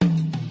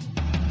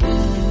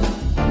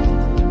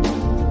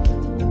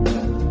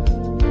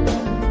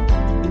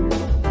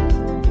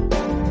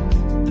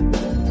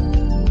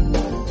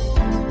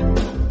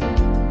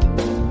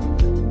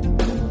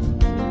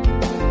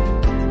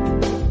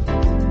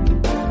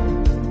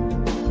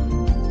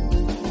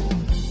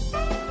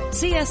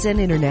CSN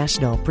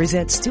International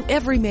presents To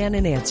Every Man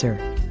an Answer,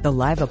 the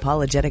live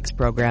apologetics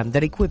program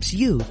that equips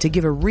you to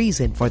give a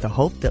reason for the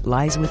hope that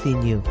lies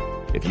within you.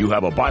 If you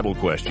have a Bible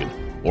question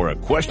or a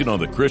question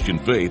on the Christian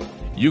faith,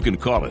 you can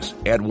call us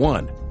at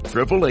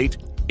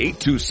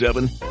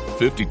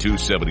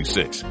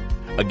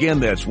 1-888-827-5276. Again,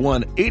 that's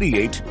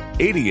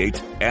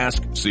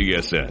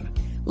 1-8888-ASK-CSN.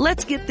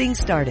 Let's get things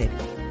started.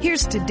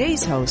 Here's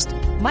today's host,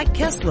 Mike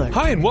Kestler.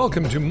 Hi, and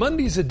welcome to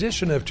Monday's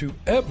edition of To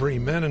Every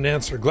Man an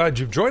Answer. Glad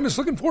you've joined us.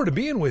 Looking forward to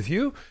being with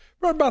you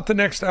for about the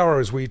next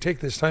hour as we take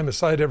this time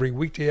aside every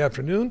weekday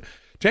afternoon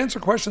to answer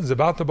questions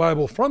about the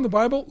Bible, from the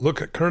Bible,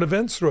 look at current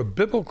events through a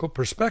biblical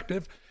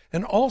perspective,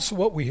 and also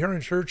what we hear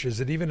in church. Is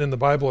it even in the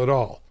Bible at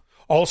all?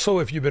 Also,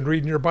 if you've been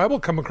reading your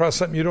Bible, come across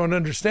something you don't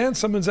understand,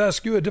 someone's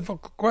asked you a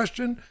difficult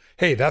question,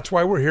 hey, that's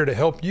why we're here, to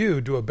help you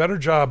do a better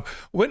job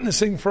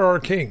witnessing for our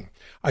King.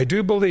 I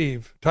do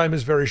believe time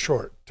is very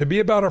short. To be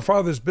about our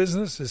Father's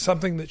business is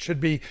something that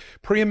should be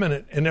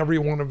preeminent in every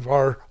one of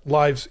our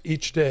lives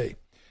each day.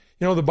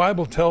 You know, the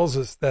Bible tells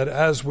us that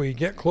as we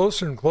get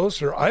closer and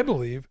closer, I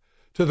believe,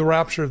 to the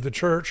rapture of the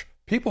church,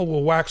 people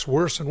will wax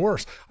worse and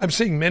worse. I'm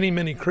seeing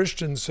many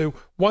Christians who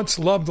once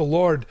loved the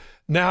Lord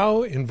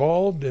now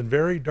involved in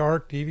very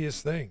dark,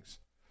 devious things,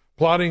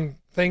 plotting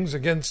things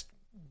against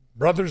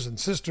brothers and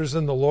sisters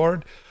in the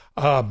Lord,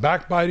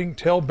 backbiting,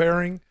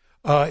 tale-bearing,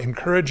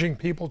 encouraging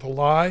people to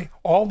lie.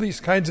 All these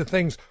kinds of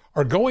things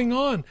are going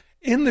on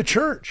in the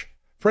church.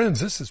 Friends,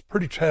 this is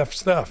pretty tough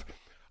stuff.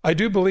 I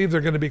do believe they're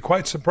going to be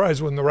quite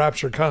surprised when the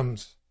rapture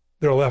comes.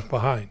 They're left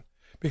behind.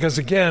 Because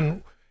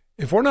again,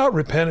 if we're not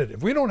repentant,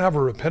 if we don't have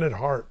a repentant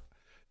heart,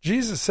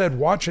 Jesus said,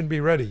 watch and be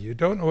ready. You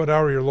don't know what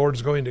hour your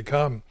Lord's going to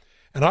come.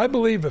 And I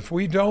believe if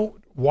we don't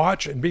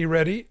watch and be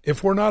ready,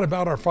 if we're not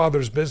about our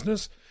Father's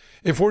business,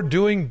 if we're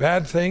doing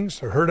bad things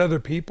to hurt other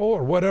people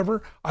or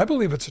whatever, I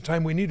believe it's a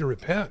time we need to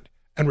repent.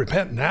 And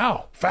repent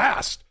now,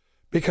 fast,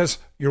 because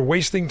you're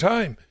wasting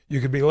time.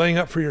 You could be laying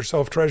up for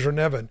yourself treasure in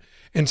heaven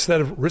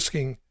instead of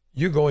risking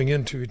you going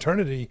into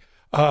eternity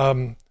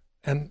and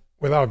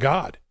without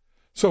God.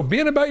 So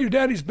being about your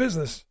daddy's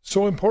business,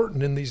 so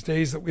important in these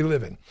days that we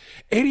live in.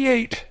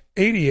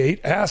 8888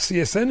 Ask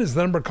CSN is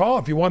the number to call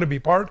if you want to be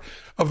part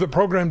of the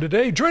program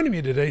today. Joining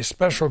me today,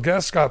 special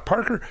guest Scott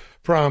Parker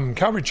from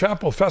Calvary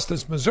Chapel,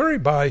 Festus, Missouri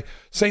by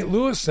St.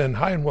 Louis, and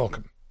hi and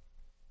welcome.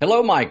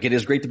 Hello, Mike. It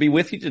is great to be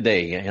with you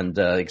today, and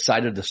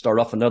excited to start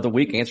off another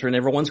week answering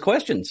everyone's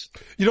questions.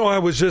 You know, I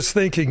was just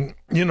thinking,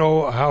 you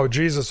know, how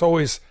Jesus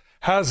always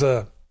has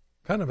a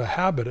kind of a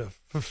habit of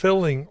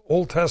fulfilling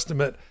Old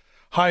Testament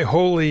high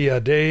holy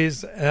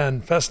days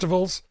and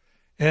festivals.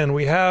 And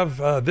we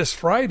have this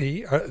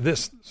Friday,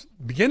 this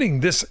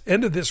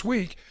end of this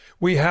week,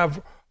 we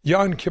have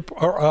Yom Kippur,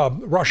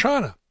 Rosh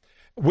Hashanah,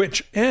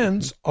 which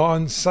ends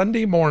on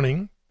Sunday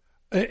morning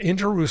in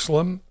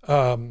Jerusalem.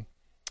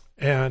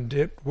 And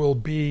it will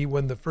be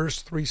when the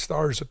first three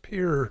stars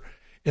appear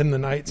in the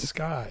night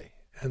sky.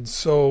 And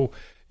so,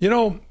 you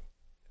know,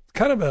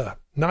 kind of a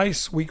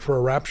nice week for a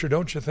rapture,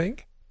 don't you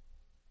think?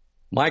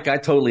 Mike, I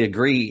totally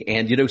agree.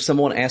 And, you know,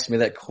 someone asked me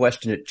that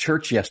question at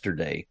church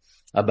yesterday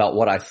about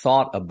what I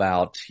thought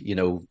about, you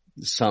know,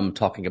 some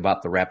talking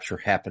about the rapture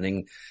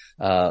happening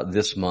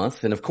this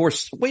month. And of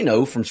course, we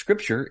know from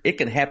Scripture, it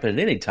can happen at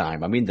any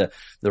time. I mean, the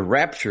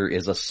rapture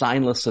is a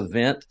signless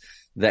event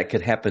that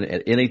could happen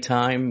at any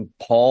time.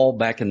 Paul,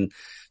 back in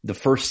the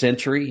first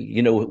century,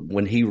 you know,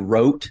 when he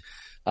wrote,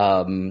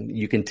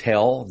 you can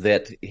tell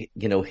that,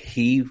 you know,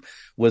 he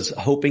was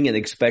hoping and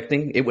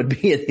expecting it would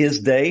be in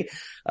his day,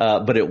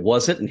 but it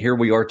wasn't. And here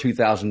we are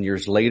 2,000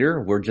 years later.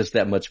 We're just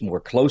that much more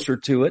closer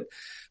to it.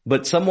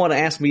 But someone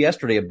asked me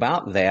yesterday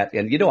about that.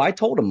 And, you know, I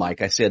told him,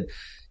 Mike, I said,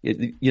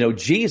 you know,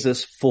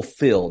 Jesus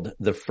fulfilled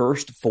the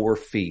first four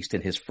feasts in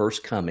his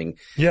first coming.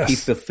 Yes. He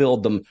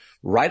fulfilled them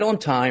right on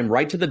time,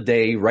 right to the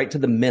day, right to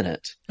the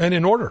minute. And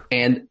in order.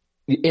 And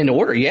in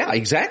order. Yeah,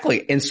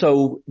 exactly. And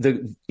so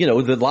the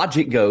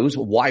logic goes,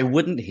 why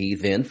wouldn't he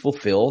then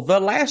fulfill the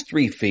last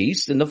three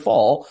feasts in the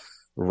fall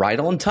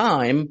right on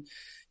time?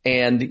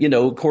 And, you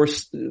know, of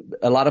course,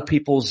 a lot of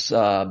people's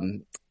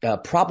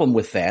problem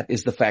with that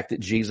is the fact that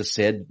Jesus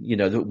said, you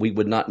know, that we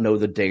would not know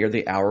the day or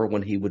the hour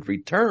when he would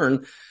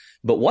return.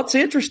 But what's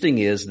interesting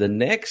is the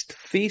next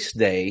feast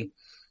day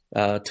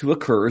to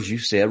occur, as you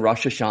said,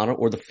 Rosh Hashanah,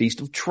 or the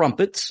Feast of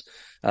Trumpets,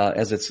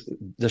 as it's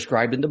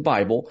described in the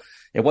Bible.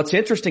 And what's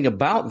interesting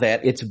about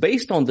that, it's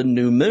based on the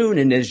new moon.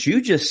 And as you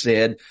just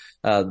said,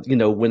 you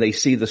know, when they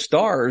see the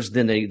stars,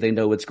 then they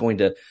know it's going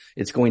to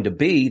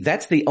be.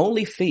 That's the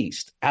only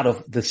feast out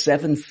of the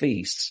 7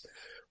 feasts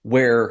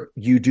where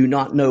you do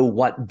not know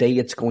what day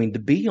it's going to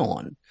be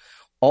on.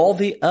 All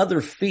the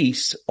other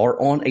feasts are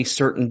on a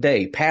certain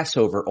day.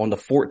 Passover on the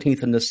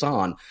 14th of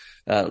Nisan,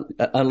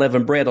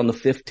 unleavened bread on the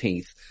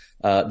 15th.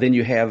 Then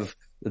you have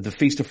the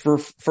Feast of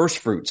First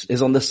Fruits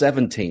is on the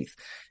 17th.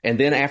 And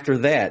then after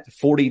that,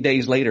 50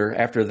 days later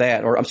after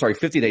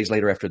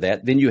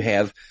that, then you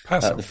have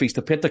the Feast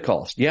of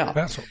Pentecost. Yeah.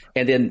 Passover.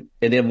 And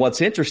then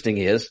what's interesting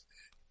is,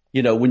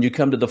 you know, when you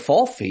come to the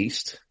fall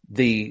feast,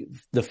 the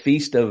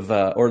feast of,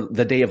 or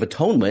the Day of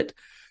Atonement,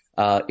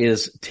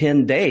 is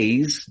 10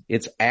 days.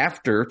 It's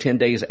 10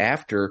 days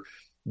after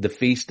the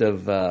Feast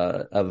of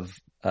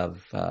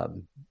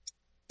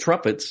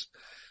Trumpets.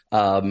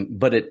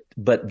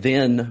 But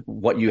then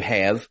what you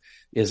have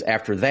is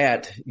after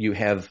that, you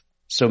have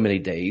so many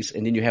days,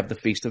 and then you have the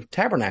Feast of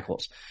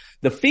Tabernacles.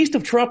 The Feast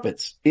of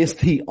Trumpets is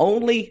the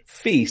only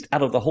feast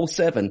out of the whole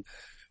 7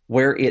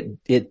 where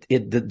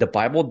the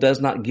Bible does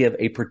not give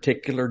a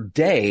particular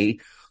day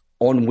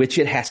on which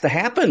it has to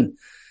happen.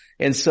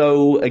 And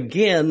so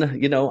again,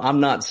 I'm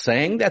not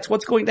saying that's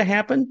what's going to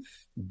happen,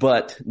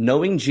 but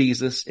knowing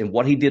Jesus and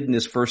what he did in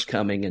his first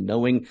coming and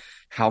knowing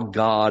how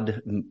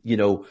God,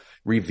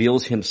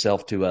 reveals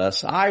himself to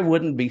us, I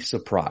wouldn't be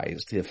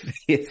surprised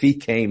if he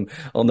came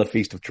on the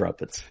Feast of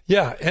Trumpets.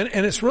 Yeah.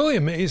 And it's really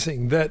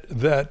amazing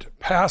that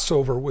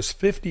Passover was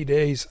 50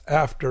 days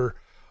after,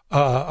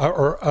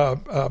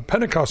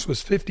 Pentecost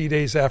was 50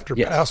 days after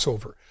Yes.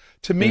 Passover.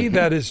 To me,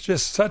 that is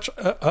just such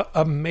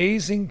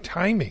amazing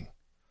timing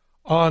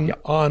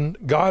on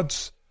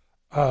God's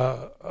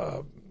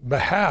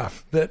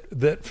behalf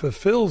that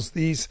fulfills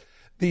these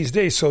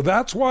days. So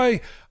that's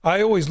why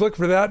I always look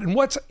for that. And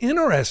what's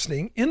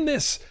interesting in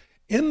this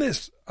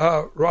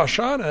Rosh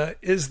Hashanah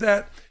is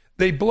that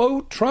they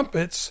blow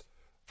trumpets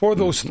for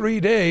those 3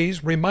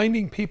 days,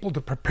 reminding people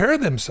to prepare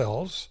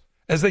themselves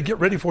as they get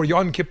ready for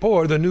Yom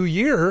Kippur, the new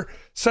year,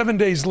 7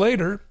 days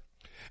later.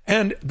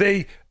 And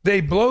they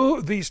blow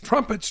these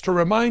trumpets to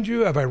remind you,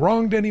 have I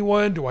wronged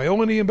anyone? Do I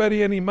owe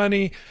anybody any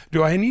money?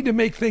 Do I need to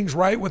make things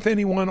right with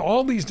anyone?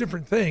 All these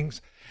different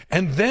things.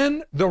 And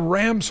then the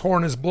ram's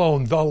horn is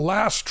blown. The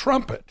last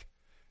trumpet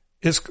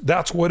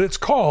that's what it's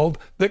called,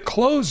 that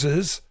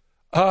closes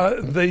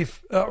the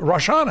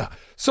Rosh Hashanah.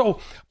 So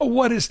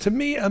what is to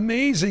me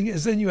amazing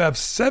is then you have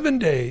 7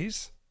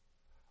 days,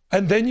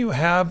 and then you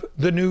have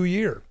the new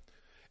year.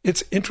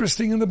 It's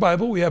interesting in the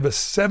Bible, we have a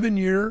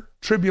 7-year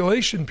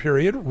tribulation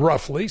period,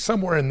 roughly,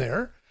 somewhere in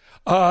there.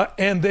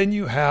 And then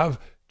you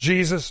have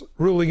Jesus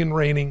ruling and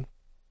reigning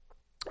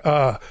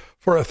for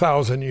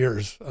 1,000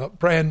 years, a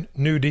brand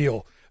new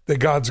deal that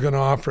God's going to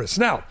offer us.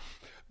 Now,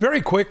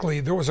 very quickly,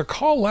 there was a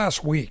call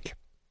last week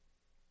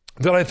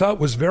that I thought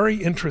was very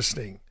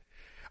interesting.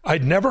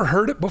 I'd never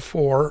heard it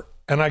before,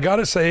 and I got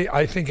to say,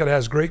 I think it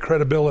has great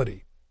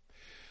credibility.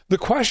 The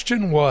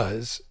question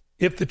was,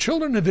 if the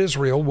children of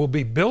Israel will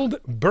be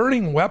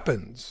burning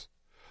weapons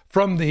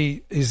from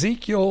the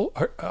Ezekiel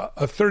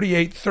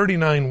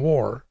 38-39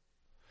 war,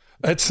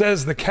 it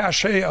says the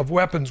cache of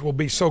weapons will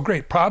be so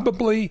great.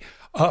 Probably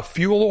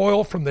fuel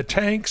oil from the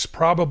tanks,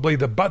 probably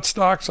the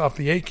buttstocks off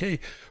the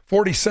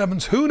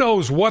AK-47s. Who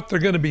knows what they're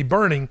going to be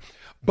burning,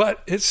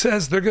 but it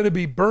says they're going to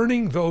be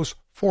burning those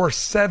for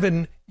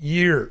 7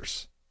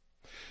 years.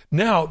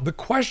 Now, the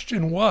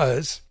question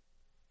was,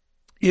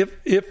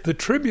 if the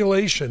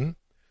tribulation,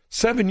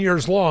 7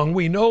 years long,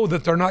 we know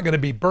that they're not going to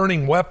be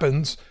burning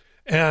weapons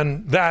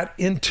and that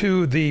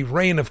into the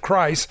reign of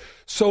Christ.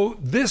 So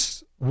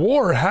this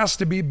war has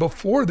to be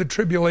before the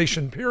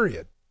tribulation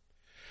period.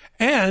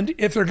 And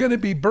if they're going to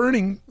be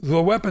burning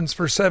the weapons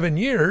for 7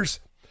 years,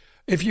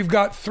 if you've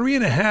got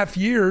 3.5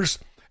 years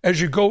as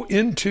you go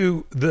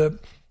into the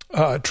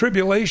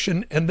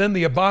tribulation and then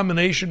the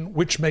abomination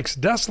which makes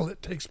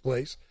desolate takes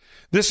place,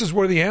 this is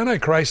where the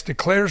Antichrist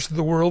declares to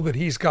the world that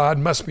he's God,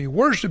 must be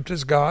worshipped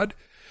as God.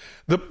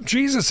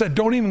 Jesus said,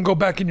 don't even go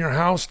back in your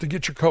house to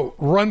get your coat.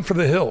 Run for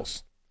the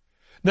hills.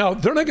 Now,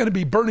 they're not going to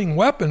be burning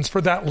weapons for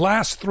that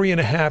last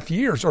 3.5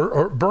 years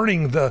or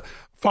burning the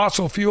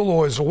fossil fuel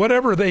oils or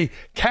whatever they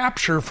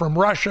capture from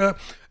Russia,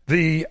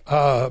 the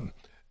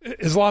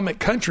Islamic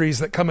countries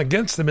that come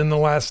against them in the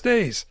last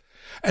days.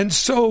 And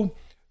so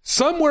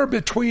somewhere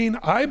between,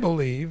 I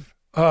believe,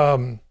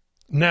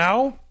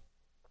 now,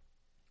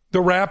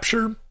 the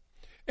rapture,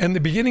 and the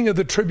beginning of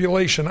the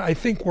tribulation, I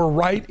think we're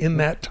right in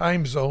that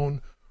time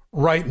zone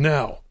right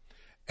now.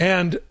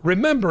 And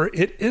remember,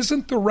 it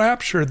isn't the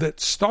rapture that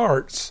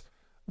starts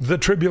the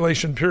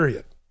tribulation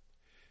period.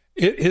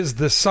 It is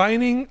the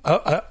signing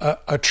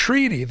a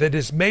treaty that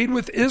is made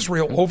with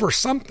Israel over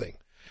something,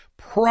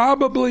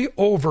 probably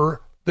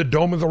over the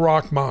Dome of the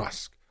Rock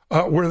Mosque,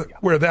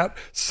 where that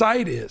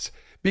site is,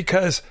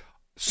 because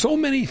so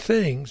many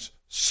things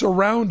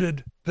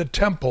surrounded the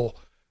temple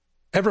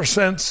ever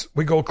since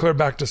we go clear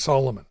back to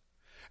Solomon.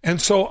 And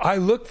so I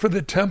look for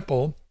the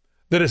temple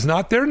that is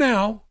not there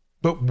now,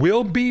 but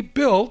will be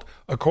built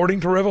according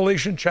to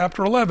Revelation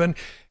chapter 11.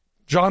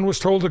 John was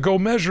told to go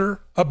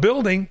measure a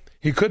building.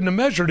 He couldn't have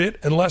measured it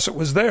unless it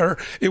was there.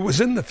 It was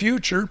in the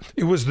future.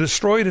 It was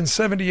destroyed in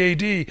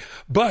 70 AD,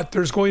 but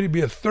there's going to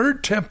be a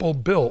third temple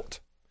built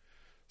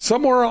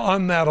somewhere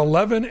on that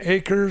 11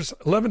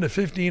 to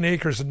 15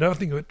 acres of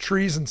nothing but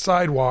trees and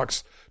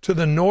sidewalks to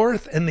the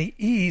north and the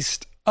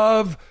east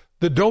of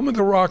the Dome of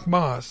the Rock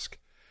Mosque.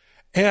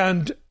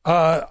 And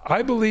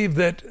I believe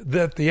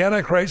that the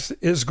Antichrist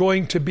is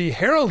going to be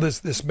heralded as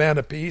this man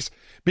of peace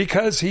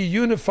because he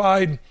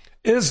unified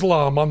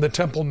Islam on the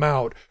Temple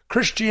Mount,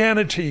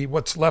 Christianity,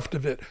 what's left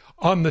of it,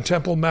 on the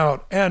Temple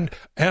Mount, and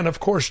of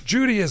course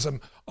Judaism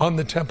on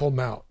the Temple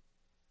Mount.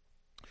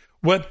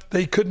 What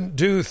they couldn't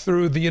do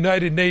through the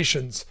United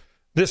Nations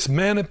this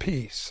man of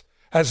peace,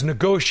 has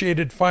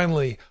negotiated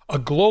finally a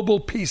global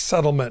peace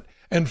settlement,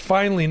 and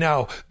finally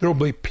now there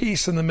will be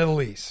peace in the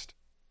Middle East.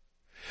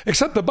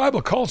 Except the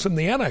Bible calls him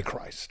the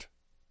Antichrist,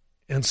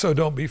 and so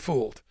don't be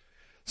fooled.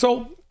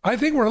 So I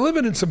think we're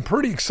living in some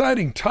pretty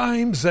exciting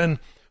times, and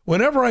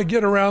whenever I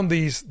get around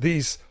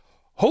these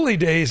holy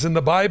days in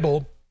the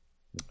Bible,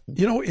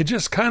 it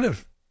just kind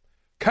of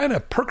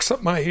perks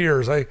up my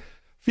ears. I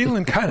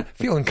feeling kind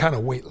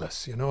of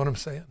weightless. You know what I'm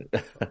saying?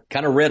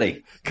 Kind of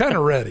ready.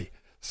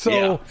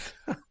 So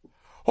yeah.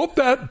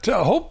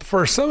 Hope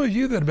for some of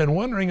you that have been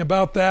wondering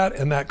about that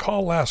and that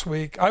call last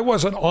week. I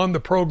wasn't on the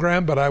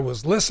program, but I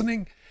was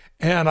listening,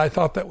 and I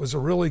thought that was a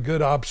really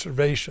good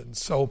observation.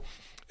 So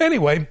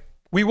anyway,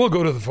 we will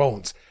go to the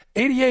phones.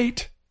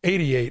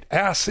 8888.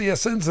 Ask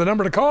CSN's the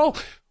number to call.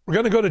 We're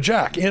going to go to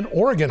Jack in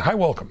Oregon. Hi,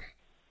 welcome.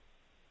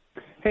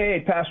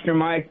 Hey, Pastor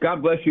Mike.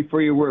 God bless you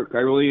for your work. I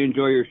really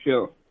enjoy your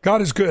show.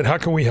 God is good. How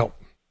can we help?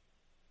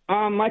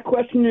 My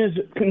question is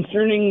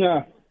concerning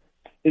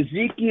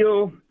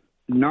Ezekiel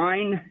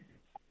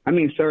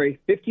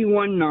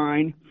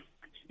 51:9.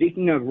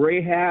 Speaking of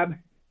Rahab,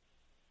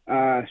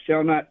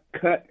 shall not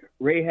cut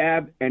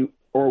Rahab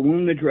or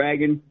wound the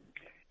dragon.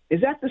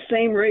 Is that the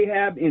same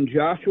Rahab in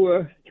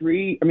Joshua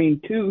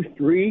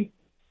 2:3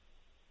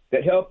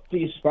 that helped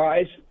these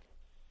spies?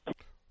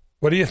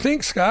 What do you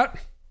think, Scott?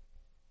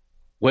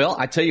 Well,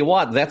 I tell you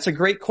what, that's a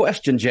great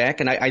question,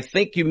 Jack. And I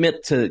think you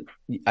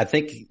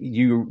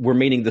were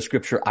meaning the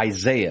scripture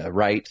Isaiah,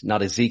 right?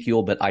 Not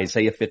Ezekiel, but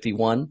Isaiah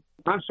 51.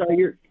 I'm sorry.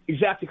 You're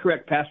exactly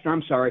correct, Pastor.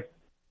 I'm sorry.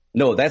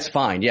 No, that's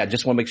fine. Yeah.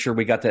 Just want to make sure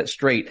we got that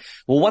straight.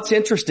 Well, what's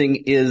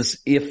interesting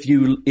is if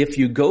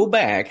you go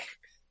back,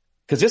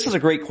 because this is a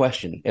great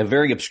question and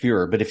very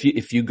obscure, but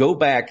if you go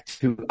back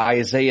to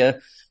Isaiah,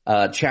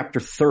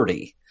 chapter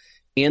 30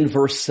 in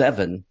verse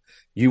 7,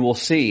 you will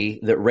see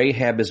that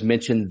Rahab is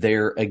mentioned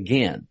there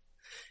again.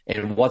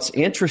 And what's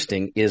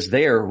interesting is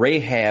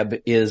Rahab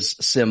is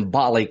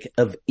symbolic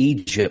of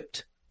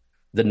Egypt,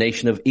 the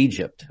nation of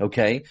Egypt,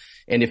 okay?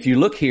 And if you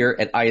look here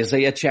at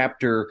Isaiah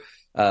chapter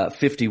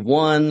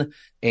 51,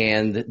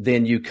 and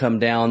then you come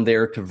down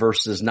there to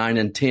verses 9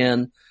 and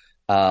 10,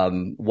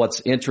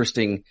 what's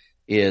interesting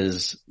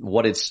is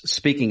what it's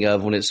speaking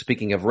of. When it's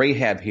speaking of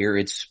Rahab here,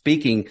 it's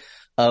speaking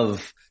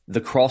of the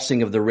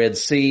crossing of the Red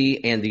Sea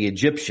and the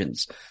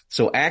Egyptians.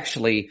 So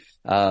actually,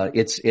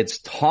 it's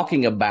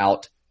talking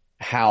about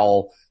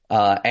how,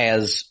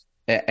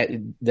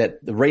 that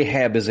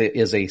Rahab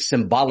is a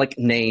symbolic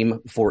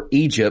name for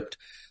Egypt,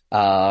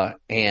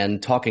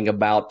 and talking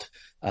about,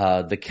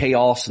 the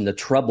chaos and the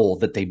trouble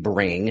that they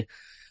bring,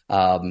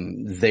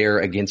 there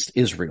against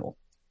Israel.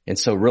 And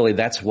so really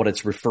that's what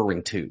it's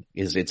referring to,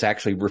 is it's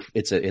actually,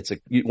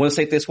 you want to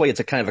say it this way,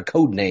 it's a kind of a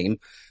code name,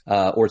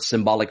 or it's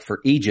symbolic for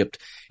Egypt.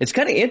 It's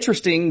kind of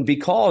interesting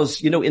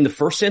because, in the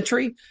first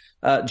century,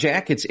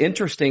 Jack, it's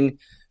interesting,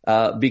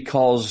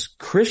 because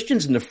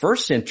Christians in the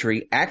first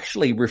century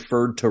actually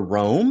referred to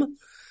Rome.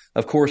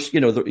 Of course,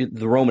 the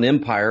Roman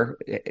Empire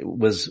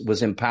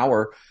was in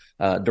power,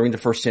 during the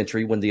first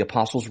century when the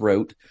apostles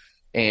wrote,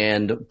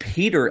 and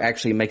Peter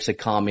actually makes a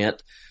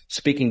comment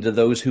speaking to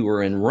those who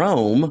were in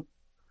Rome,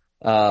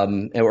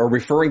 or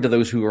referring to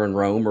those who are in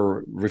Rome,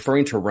 or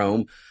referring to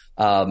Rome.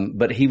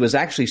 But he was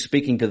actually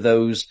speaking to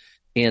those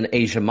in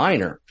Asia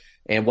Minor.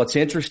 And what's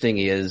interesting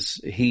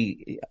is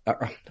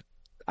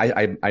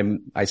I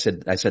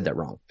said that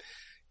wrong.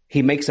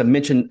 He makes a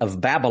mention of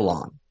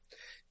Babylon.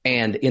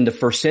 And in the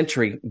first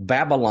century,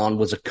 Babylon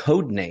was a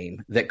code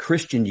name that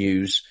Christians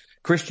used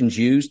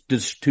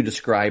to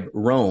describe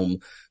Rome,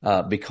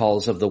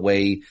 because of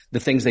the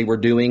things they were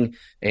doing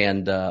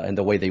and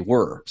the way they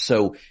were.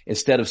 So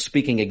instead of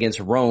speaking against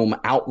Rome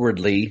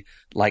outwardly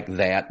like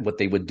that, what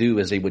they would do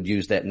is they would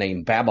use that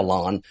name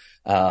Babylon.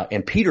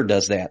 And Peter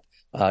does that,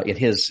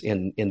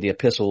 in the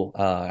epistle.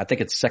 I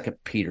think it's 2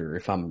 Peter,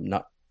 if I'm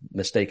not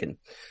mistaken.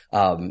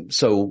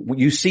 So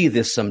you see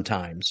this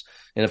sometimes.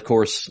 And of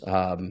course,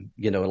 a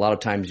lot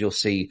of times you'll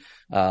see,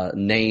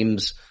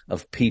 names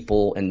of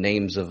people and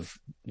names of,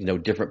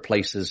 different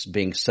places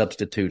being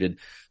substituted,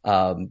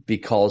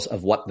 because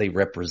of what they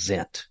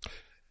represent.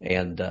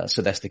 And,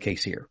 so that's the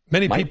case here.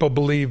 Many people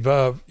believe,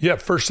 1st,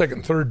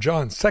 2nd, 3rd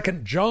John.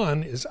 2nd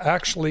John is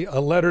actually a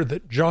letter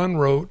that John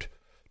wrote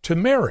to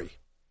Mary,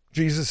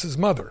 Jesus'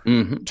 mother,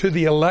 to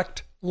the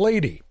elect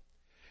lady,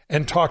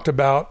 and talked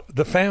about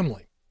the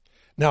family.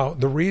 Now,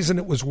 the reason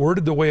it was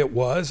worded the way it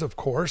was, of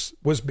course,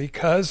 was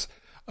because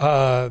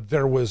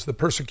there was the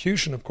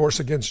persecution, of course,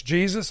 against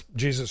Jesus.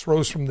 Jesus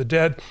rose from the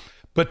dead.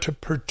 But to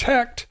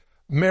protect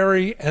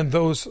Mary and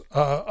those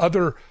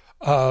other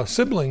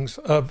siblings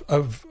of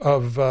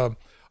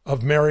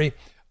Mary,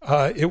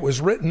 it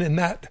was written in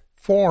that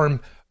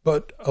form.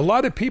 But a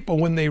lot of people,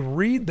 when they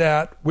read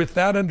that with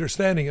that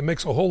understanding, it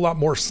makes a whole lot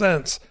more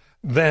sense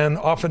than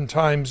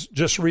oftentimes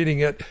just reading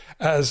it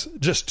as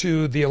just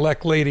to the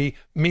elect lady,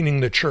 meaning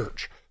the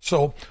church.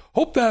 So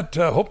hope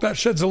that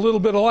sheds a little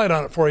bit of light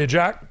on it for you,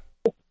 Jack.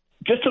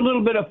 Just a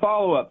little bit of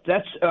follow-up.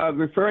 That's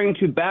referring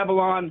to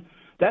Babylon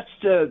That's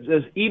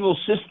the evil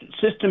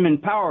system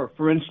and power,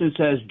 for instance,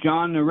 as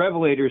John the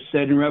Revelator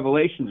said in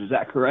Revelations. Is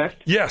that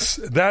correct? Yes,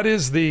 that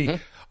is the,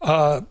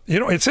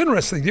 it's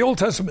interesting. The Old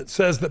Testament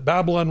says that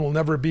Babylon will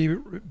never be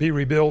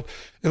rebuilt.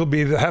 It'll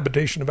be the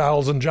habitation of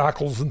owls and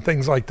jackals and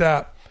things like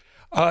that.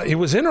 It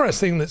was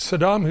interesting that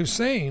Saddam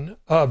Hussein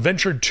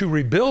ventured to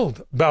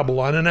rebuild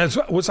Babylon and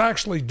was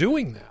actually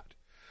doing that.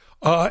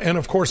 And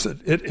of course,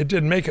 it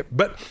didn't make it.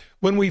 But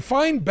when we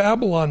find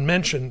Babylon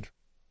mentioned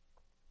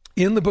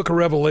in the book of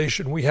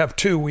Revelation, we have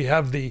two. We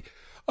have the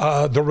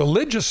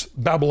religious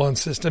Babylon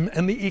system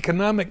and the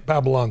economic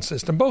Babylon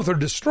system. Both are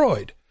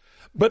destroyed.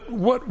 But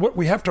what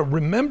we have to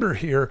remember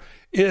here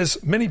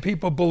is many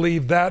people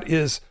believe that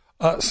is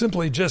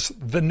simply just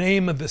the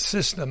name of the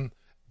system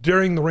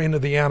during the reign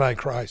of the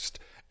Antichrist,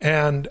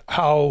 and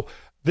how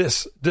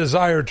this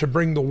desire to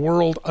bring the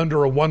world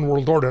under a one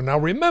world order. Now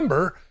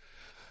remember,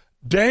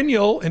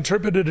 Daniel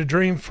interpreted a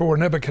dream for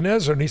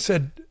Nebuchadnezzar, and he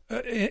said,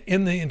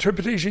 in the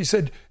interpretation, he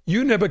said,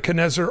 "You,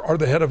 Nebuchadnezzar, are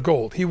the head of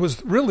gold." He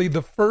was really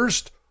the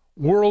first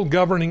world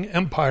governing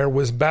empire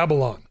was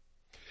Babylon.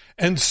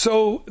 And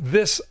so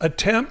this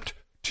attempt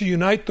to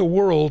unite the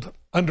world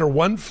under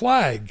one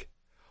flag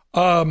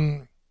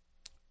doesn't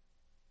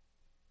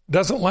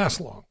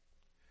last long.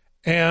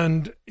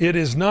 And it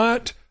is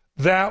not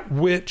that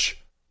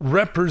which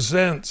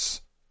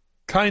represents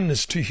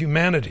kindness to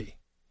humanity.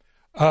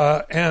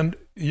 And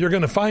you're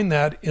going to find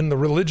that in the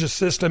religious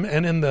system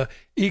and in the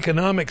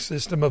economic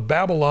system of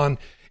Babylon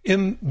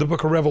in the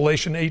book of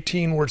Revelation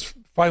 18, where it's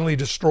finally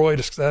destroyed,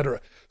 etc.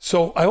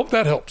 So I hope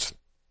that helps.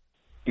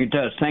 It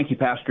does. Thank you,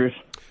 pastors.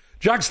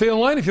 Jack, stay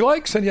online if you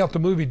like. Send you out the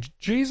movie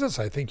Jesus.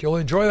 I think you'll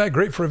enjoy that.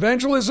 Great for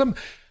evangelism.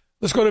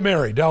 Let's go to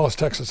Mary, Dallas,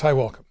 Texas. Hi,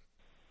 welcome.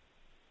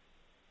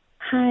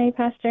 Hi,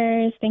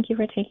 pastors. Thank you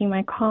for taking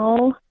my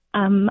call.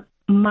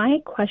 My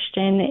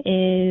question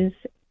is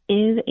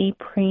a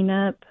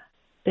prenup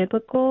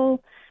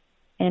biblical?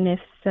 And if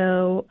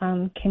so,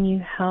 can you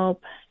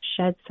help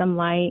shed some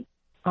light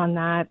on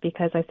that?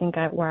 Because I think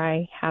where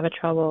I have a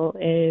trouble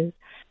is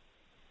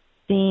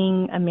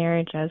seeing a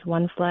marriage as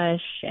one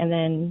flesh, and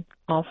then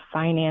all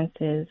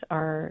finances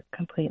are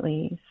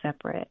completely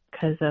separate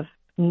because of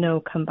no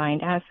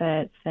combined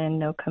assets and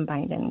no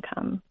combined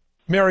income.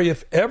 Mary,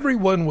 if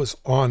everyone was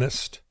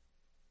honest,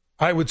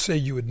 I would say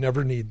you would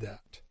never need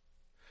that.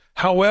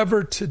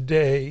 However,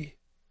 today,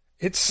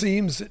 it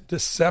seems that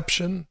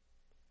deception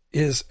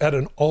is at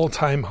an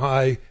all-time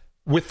high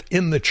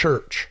within the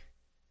church.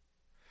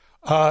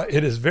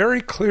 It is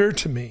very clear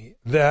to me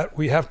that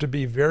we have to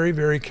be very,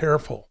 very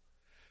careful.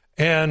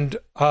 And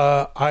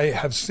I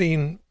have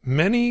seen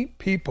many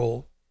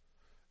people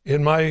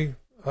in my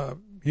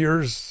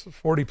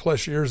 40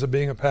 plus years of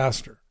being a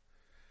pastor,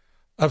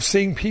 of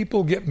seeing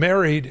people get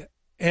married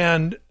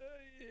and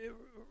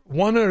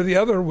one or the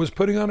other was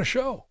putting on a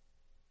show.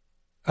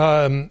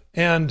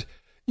 And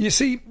you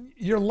see,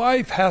 your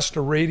life has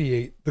to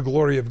radiate the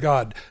glory of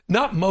God,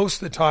 not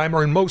most of the time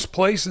or in most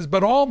places,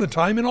 but all the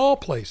time in all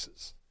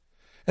places.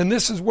 And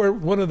this is where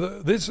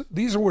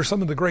these are where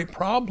some of the great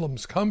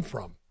problems come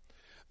from.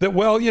 That,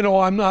 well,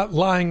 I'm not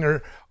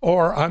lying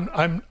or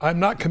I'm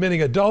not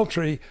committing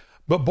adultery,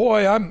 but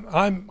boy,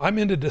 I'm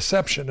into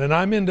deception and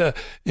I'm into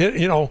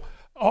no,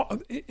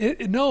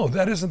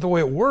 that isn't the way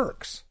it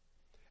works.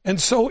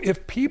 And so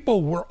if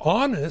people were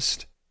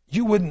honest,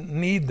 you wouldn't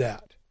need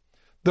that.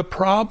 The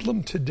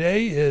problem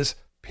today is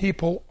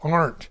people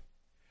aren't.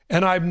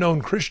 And I've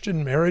known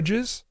Christian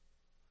marriages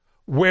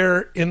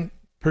where in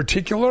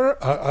particular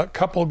a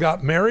couple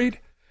got married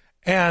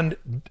and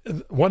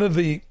one of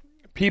the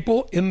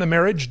people in the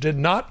marriage did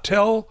not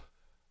tell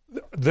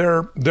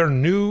their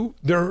newly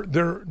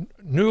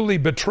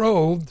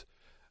betrothed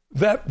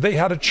that they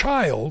had a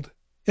child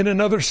in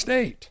another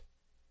state.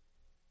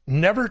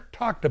 Never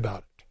talked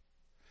about it.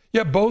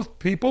 Yet both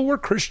people were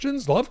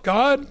Christians, loved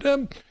God,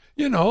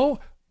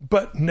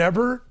 but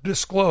never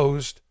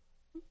disclosed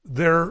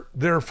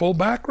their full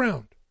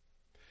background.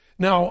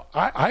 Now,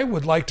 I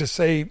would like to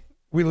say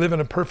we live in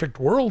a perfect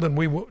world and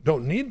we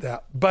don't need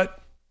that, but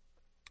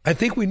I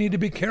think we need to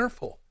be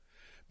careful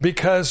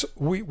because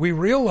we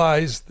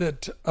realize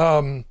that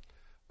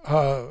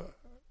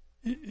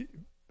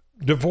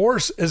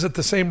divorce is at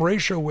the same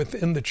ratio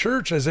within the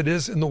church as it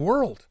is in the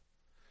world.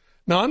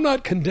 Now, I'm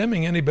not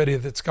condemning anybody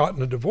that's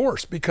gotten a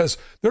divorce because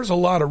there's a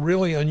lot of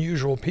really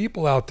unusual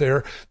people out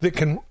there that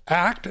can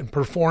act and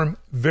perform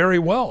very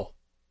well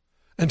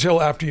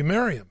until after you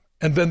marry them.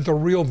 And then the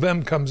real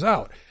them comes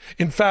out.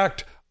 In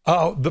fact,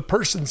 the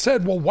person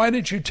said, well, why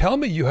didn't you tell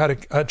me you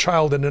had a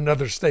child in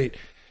another state?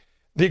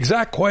 The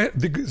exact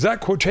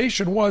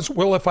quotation was,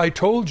 well, if I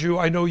told you,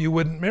 I know you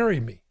wouldn't marry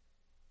me.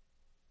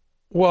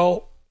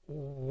 Well,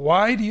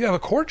 why do you have a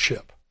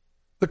courtship?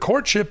 The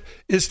courtship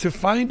is to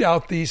find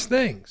out these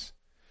things.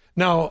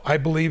 Now, I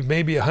believe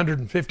maybe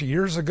 150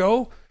 years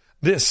ago,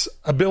 this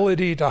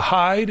ability to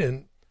hide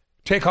and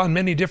take on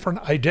many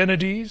different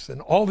identities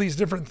and all these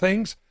different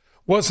things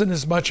wasn't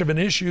as much of an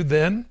issue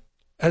then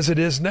as it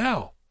is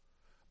now.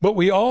 But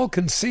we all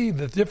can see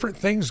the different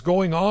things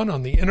going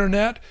on the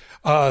internet.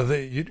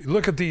 You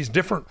look at these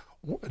different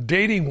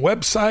dating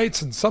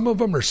websites, and some of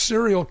them are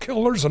serial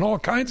killers and all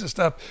kinds of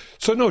stuff.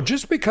 So no,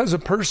 just because a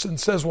person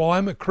says, well,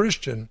 I'm a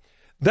Christian,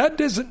 that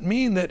doesn't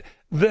mean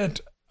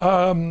that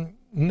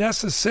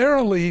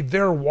necessarily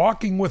they're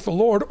walking with the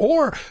Lord,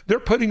 or they're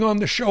putting on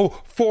the show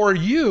for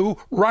you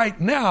right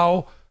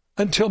now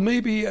until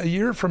maybe a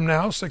year from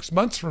now, 6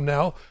 months from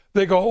now,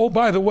 they go, oh,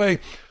 by the way,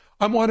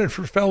 I'm wanted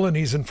for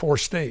felonies in 4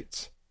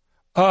 states.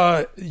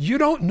 You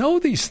don't know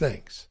these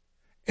things.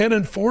 And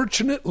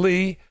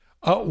unfortunately,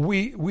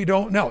 we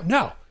don't know.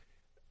 Now,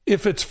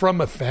 if it's from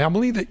a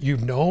family that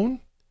you've known,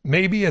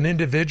 maybe an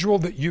individual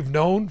that you've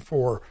known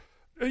for,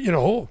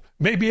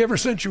 maybe ever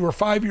since you were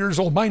 5 years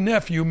old. My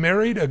nephew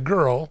married a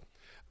girl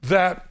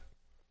that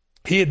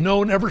he had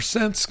known ever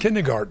since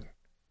kindergarten.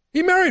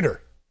 He married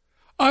her.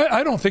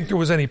 I don't think there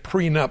was any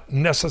prenup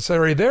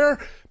necessary there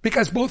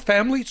because both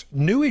families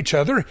knew each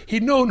other.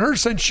 He'd known her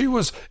since she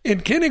was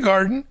in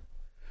kindergarten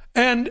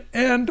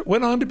and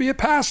went on to be a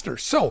pastor.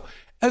 So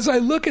as I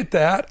look at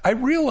that, I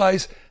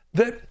realize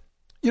that,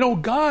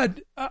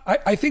 God,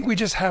 I think we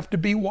just have to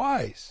be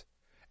wise.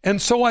 And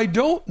so I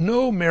don't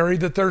know, Mary,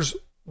 that there's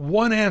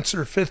one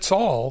answer fits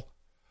all,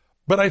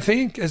 but I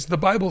think, as the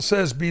Bible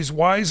says, be as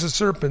wise as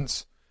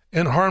serpents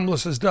and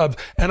harmless as doves.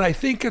 And I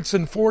think it's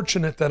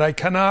unfortunate that I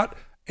cannot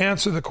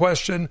answer the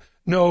question,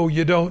 no,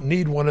 you don't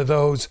need one of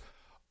those.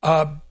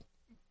 But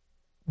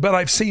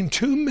I've seen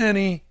too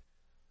many,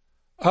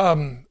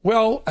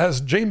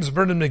 as James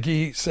Vernon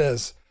McGee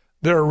says,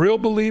 there are real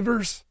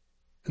believers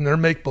and there are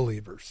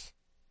make-believers.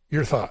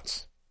 Your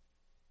thoughts?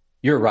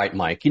 You're right,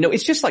 Mike.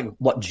 It's just like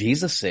what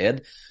Jesus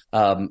said.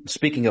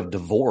 Speaking of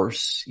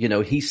divorce,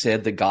 he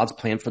said that God's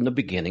plan from the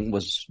beginning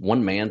was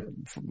one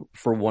man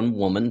for one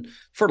woman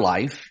for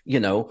life,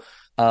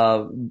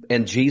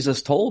 and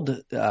Jesus told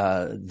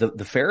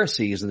the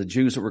Pharisees and the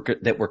Jews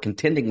that were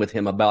contending with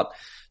him about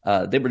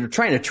they were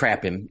trying to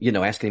trap him,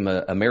 asking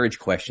him a marriage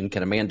question.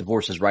 Can a man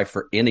divorce his wife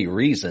for any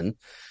reason?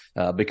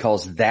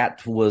 Because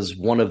that was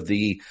one of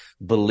the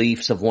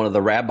beliefs of one of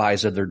the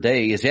rabbis of their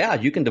day is, yeah,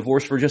 you can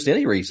divorce for just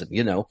any reason,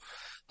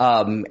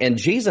 and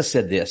Jesus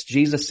said this.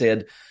 Jesus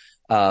said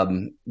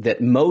that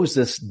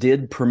Moses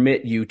did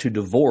permit you to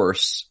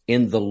divorce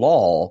in the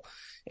law.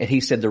 And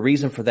he said the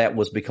reason for that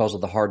was because of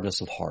the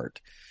hardness of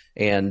heart.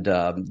 And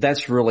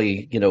that's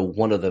really,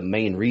 one of the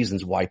main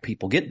reasons why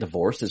people get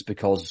divorced is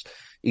because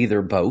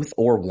either both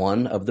or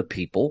one of the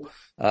people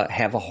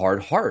have a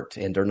hard heart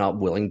and they're not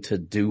willing to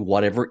do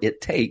whatever it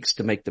takes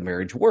to make the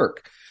marriage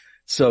work.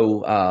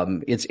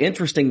 So it's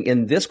interesting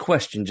in this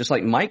question, just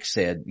like Mike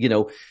said,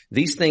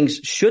 these things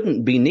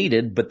shouldn't be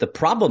needed, but the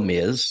problem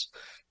is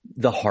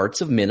the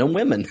hearts of men and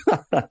women,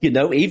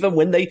 even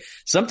when they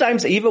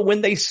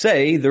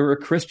say they're a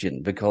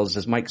Christian, because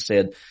as Mike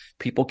said,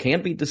 people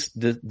can be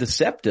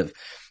deceptive.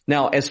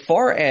 Now, as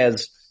far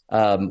as,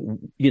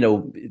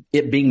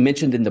 it being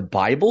mentioned in the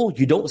Bible,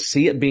 you don't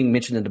see it being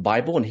mentioned in the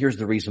Bible. And here's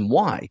the reason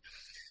why.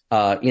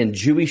 In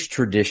Jewish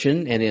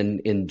tradition and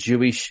in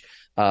Jewish,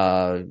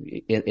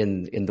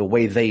 in the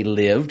way they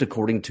lived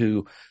according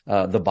to,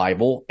 the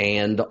Bible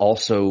and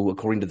also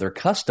according to their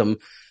custom,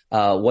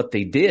 what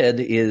they did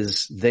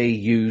is they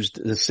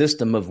used the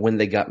system of when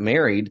they got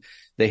married,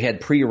 they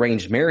had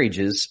prearranged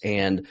marriages,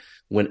 and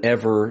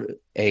whenever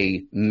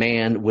a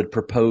man would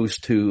propose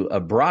to a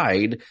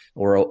bride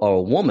or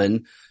a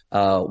woman,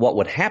 what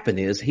would happen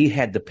is he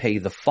had to pay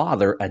the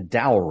father a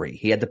dowry.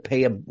 He had to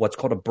pay what's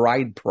called a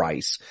bride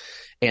price.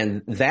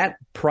 And that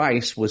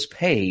price was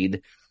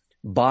paid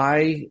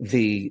by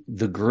the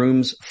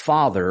groom's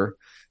father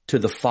to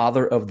the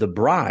father of the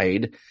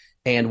bride.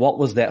 And what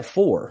was that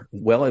for?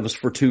 Well, it was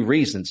for 2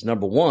 reasons.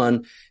 Number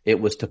one,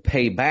 it was to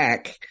pay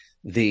back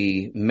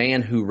the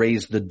man who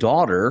raised the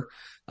daughter,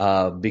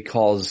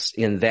 because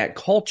in that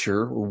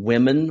culture,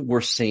 women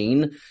were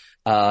seen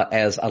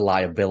as a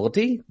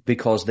liability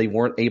because they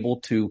weren't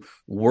able to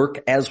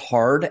work as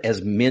hard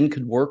as men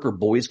could work or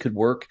boys could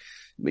work.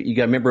 You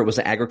got to remember it was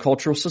an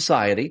agricultural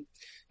society.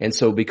 And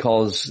so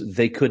because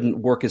they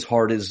couldn't work as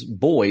hard as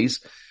boys,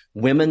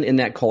 women in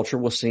that culture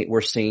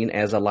were seen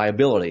as a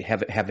liability,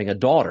 having a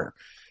daughter.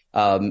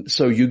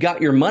 So you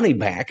got your money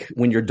back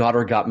when your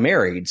daughter got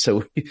married.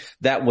 So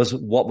that was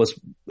what was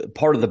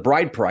part of the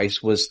bride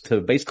price, was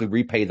to basically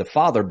repay the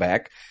father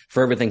back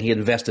for everything he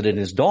invested in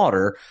his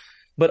daughter.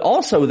 But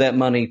also that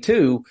money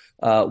too,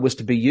 was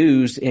to be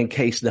used in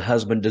case the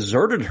husband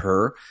deserted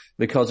her,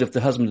 because if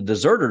the husband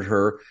deserted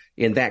her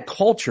in that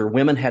culture,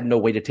 women had no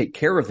way to take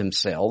care of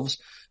themselves.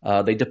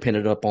 They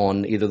depended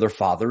upon either their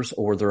fathers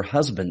or their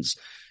husbands.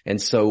 And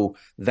so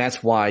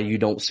that's why you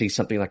don't see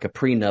something like a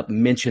prenup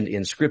mentioned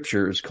in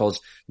scriptures, because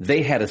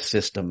they had a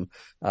system,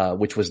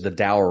 which was the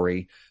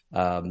dowry,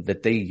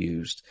 that they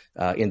used,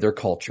 in their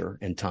culture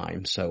and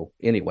time. So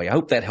anyway, I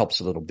hope that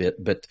helps a little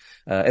bit. But,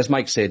 as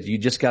Mike said, you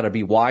just got to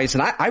be wise.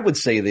 And I would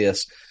say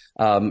this,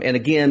 and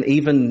again,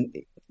 even,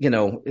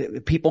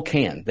 people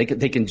they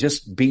can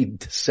just be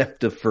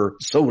deceptive for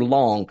so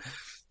long.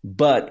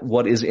 But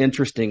what is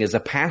interesting is a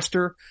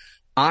pastor,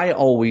 I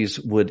always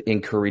would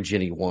encourage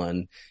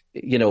anyone,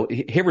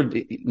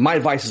 my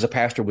advice as a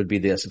pastor would be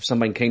this. If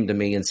somebody came to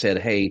me and said,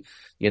 hey,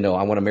 I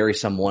want to marry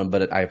someone,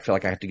 but I feel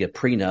like I have to get a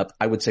prenup,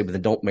 I would say, well,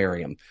 then don't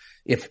marry them.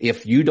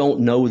 If you don't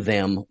know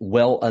them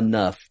well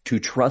enough to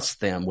trust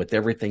them with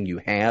everything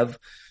you have,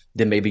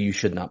 then maybe you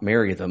should not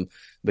marry them,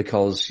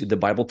 because the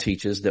Bible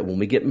teaches that when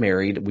we get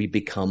married, we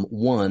become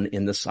one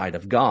in the sight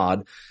of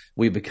God.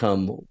 We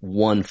become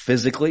one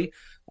physically,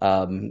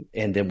 and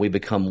then we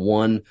become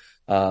one,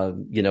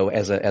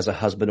 as a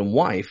husband and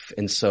wife.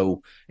 And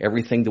so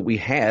everything that we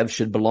have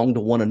should belong to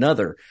one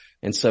another.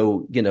 And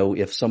so,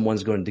 if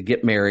someone's going to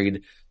get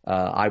married,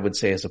 I would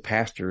say as a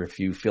pastor, if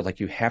you feel like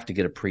you have to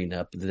get a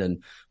prenup,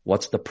 then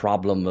what's the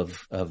problem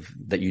of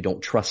that you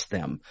don't trust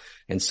them?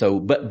 And so,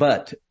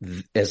 but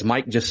as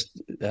Mike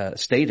just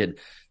stated,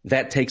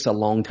 that takes a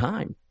long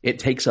time. It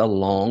takes a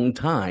long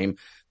time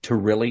to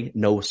really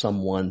know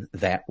someone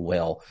that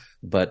well.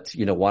 But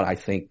you know what? I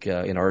think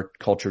in our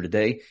culture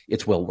today,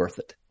 it's well worth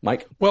it.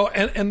 Mike? Well,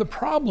 and the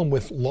problem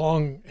with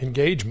long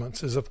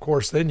engagements is, of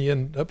course, then you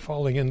end up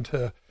falling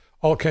into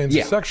all kinds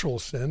of sexual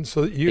sins.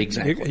 So you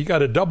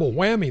got a double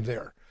whammy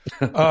there.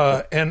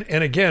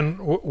 And again,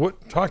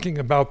 talking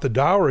about the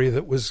dowry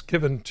that was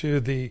given to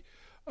the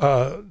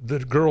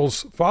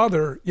girl's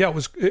father,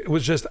 it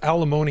was just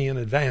alimony in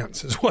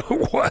advance is what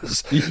it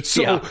was.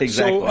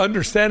 So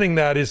understanding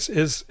that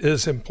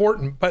is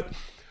important. But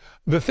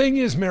the thing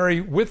is,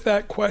 Mary, with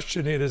that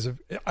question, it is,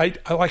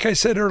 like I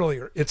said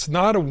earlier, it's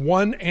not a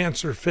one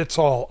answer fits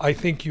all. I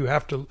think you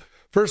have to,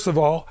 first of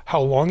all,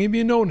 how long have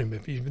you known him?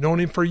 If you've known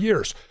him for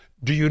years,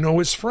 do you know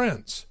his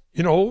friends?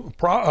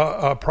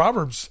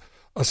 Proverbs,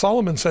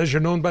 Solomon says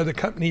you're known by the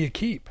company you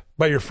keep,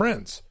 by your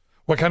friends.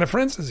 What kind of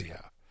friends does he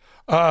have?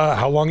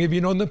 How long have you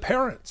known the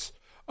parents?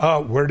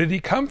 Where did he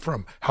come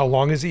from? How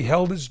long has he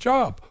held his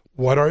job?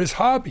 What are his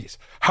hobbies?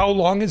 How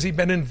long has he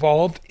been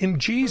involved in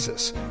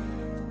Jesus?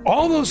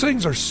 All those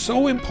things are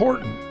so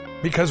important,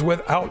 because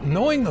without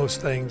knowing those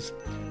things,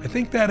 I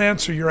think that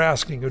answer you're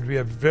asking would be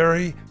a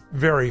very,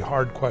 very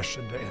hard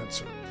question to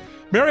answer.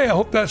 Mary, I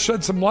hope that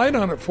shed some light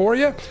on it for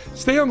you.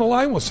 Stay on the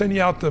line. We'll send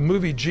you out the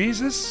movie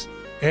Jesus,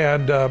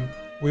 and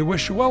we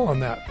wish you well on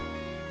that.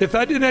 If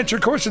that didn't answer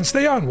your question,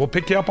 stay on. We'll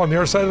pick you up on the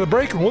other side of the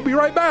break, and we'll be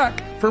right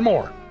back for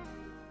more.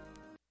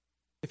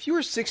 If you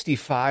are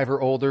 65 or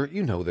older,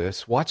 you know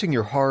this. Watching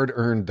your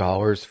hard-earned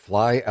dollars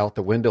fly out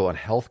the window on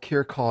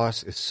healthcare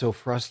costs is so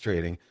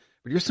frustrating.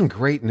 But here's some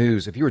great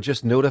news. If you were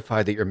just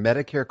notified that your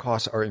Medicare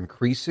costs are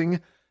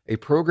increasing, a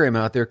program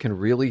out there can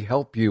really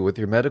help you with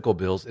your medical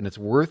bills, and it's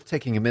worth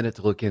taking a minute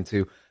to look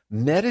into.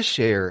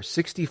 MediShare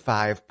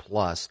 65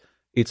 Plus.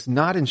 It's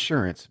not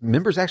insurance.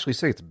 Members actually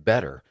say it's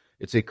better.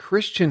 It's a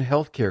Christian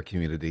healthcare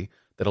community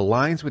that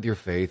aligns with your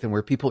faith and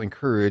where people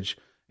encourage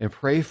and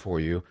pray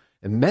for you.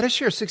 And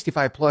MediShare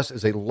 65 Plus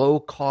is a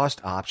low-cost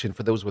option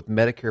for those with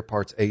Medicare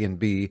Parts A and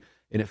B,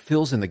 and it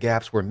fills in the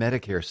gaps where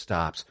Medicare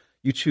stops.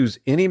 You choose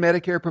any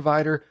Medicare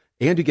provider,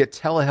 and you get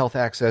telehealth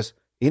access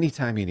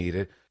anytime you need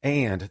it.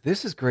 And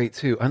this is great,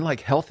 too. Unlike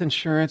health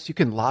insurance, you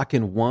can lock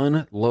in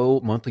one low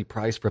monthly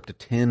price for up to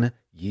 10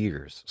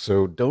 years.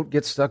 So don't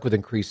get stuck with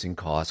increasing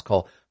costs.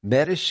 Call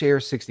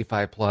MediShare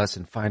 65 Plus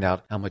and find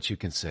out how much you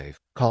can save.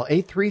 Call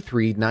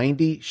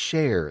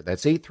 833-90-SHARE.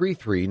 That's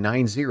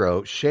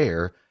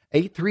 833-90-SHARE.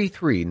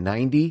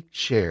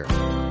 833-90-SHARE.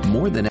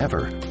 More than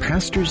ever,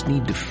 pastors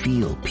need to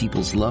feel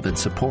people's love and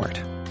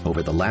support.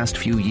 Over the last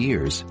few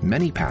years,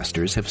 many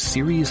pastors have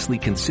seriously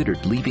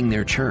considered leaving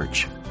their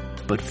church.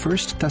 But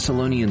 1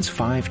 Thessalonians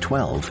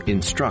 5:12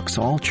 instructs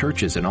all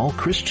churches and all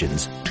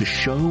Christians to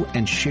show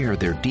and share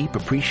their deep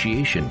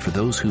appreciation for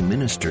those who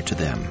minister to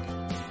them.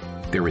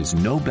 There is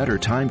no better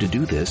time to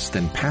do this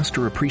than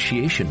Pastor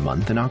Appreciation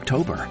Month in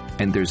October.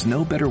 And there's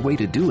no better way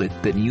to do it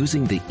than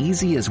using the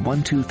easy as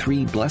 1, 2,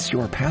 3 Bless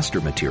Your Pastor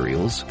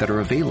materials that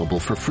are available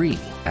for free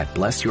at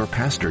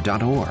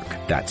blessyourpastor.org.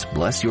 That's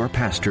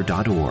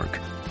blessyourpastor.org.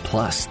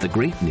 Plus, the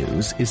great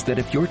news is that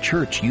if your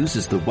church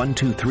uses the 1,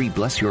 2, 3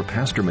 Bless Your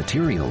Pastor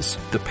materials,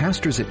 the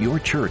pastors at your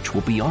church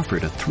will be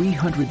offered a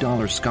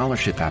 $300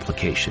 scholarship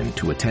application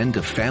to attend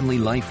a Family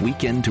Life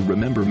Weekend to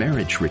Remember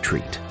Marriage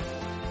retreat.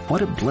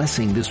 What a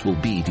blessing this will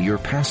be to your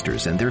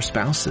pastors and their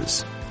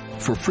spouses.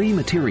 For free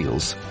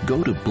materials,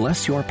 go to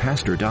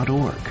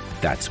blessyourpastor.org.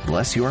 That's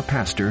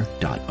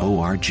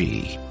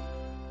blessyourpastor.org.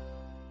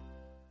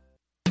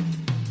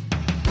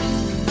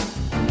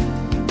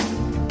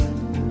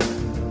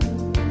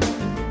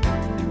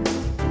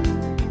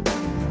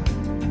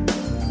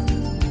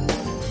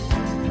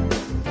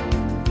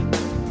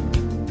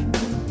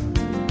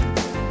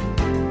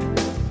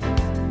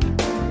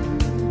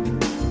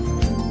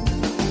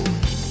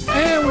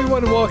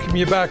 Welcome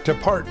you back to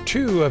part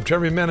 2 of To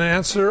Every Man an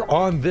Answer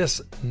on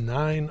this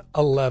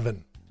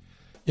 9/11.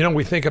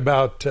 We think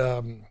about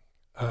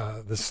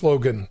the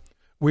slogan,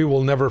 "We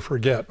will never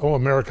forget." Oh,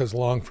 America's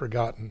long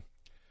forgotten.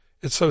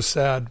 It's so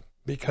sad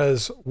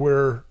because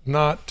we're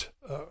not.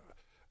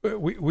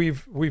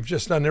 We've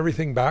just done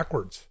everything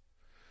backwards.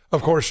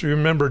 Of course, you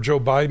remember Joe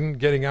Biden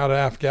getting out of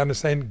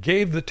Afghanistan,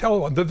 gave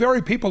the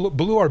very people that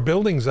blew our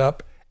buildings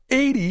up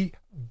 $80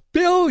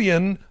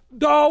 billion.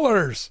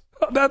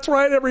 That's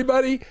right,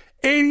 everybody.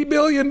 $80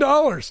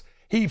 billion.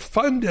 He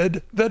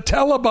funded the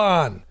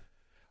Taliban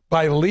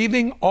by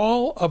leaving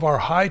all of our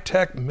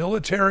high-tech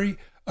military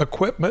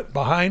equipment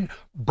behind,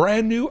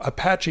 brand new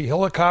Apache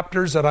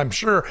helicopters that I'm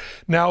sure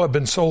now have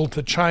been sold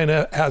to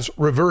China as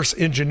reverse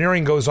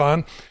engineering goes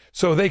on,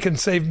 so they can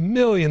save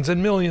millions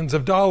and millions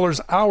of dollars,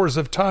 hours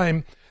of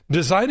time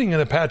designing an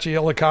Apache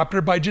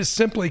helicopter by just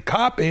simply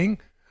copying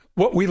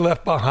what we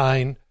left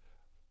behind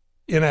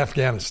in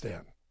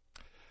Afghanistan.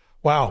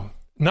 Wow.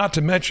 Not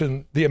to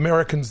mention the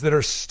Americans that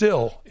are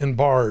still in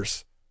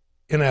bars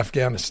in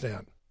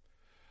Afghanistan.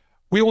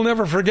 We will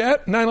never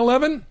forget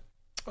 9/11.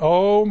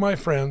 Oh, my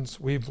friends,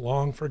 we've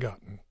long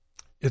forgotten.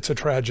 It's a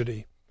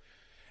tragedy.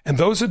 And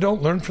those who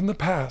don't learn from the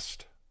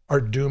past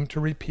are doomed to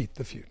repeat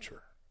the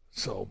future.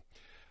 So,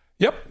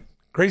 yep,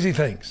 crazy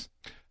things.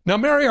 Now,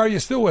 Mary, are you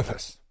still with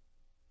us?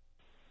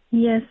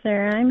 Yes,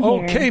 sir, I'm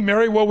here. Okay,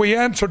 Mary, well, we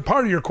answered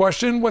part of your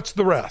question. What's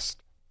the rest?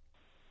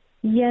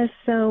 Yes,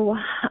 so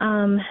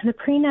the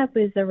prenup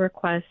is a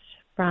request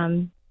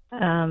from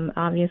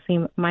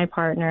obviously my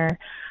partner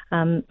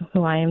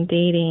who I am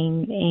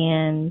dating,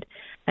 and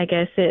I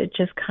guess it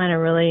just kind of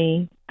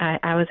really,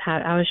 I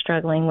was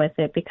struggling with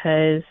it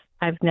because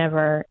I've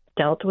never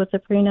dealt with a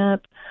prenup,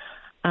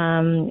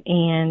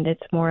 and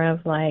it's more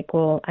of like,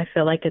 well, I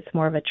feel like it's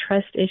more of a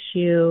trust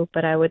issue,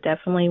 but I would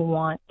definitely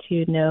want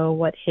to know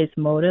what his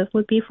motive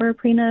would be for a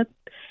prenup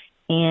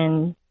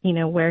and, you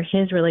know, where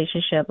his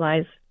relationship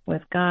lies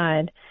with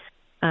God.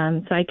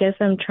 So I guess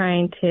I'm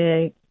trying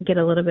to get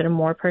a little bit of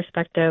more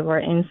perspective or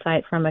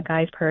insight from a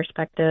guy's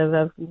perspective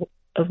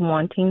of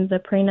wanting the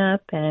prenup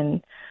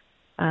and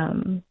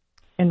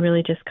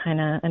really just kind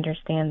of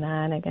understand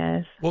that, I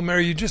guess. Well,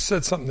 Mary, you just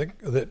said something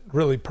that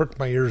really perked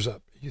my ears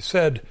up. You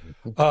said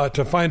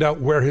to find out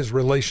where his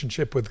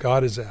relationship with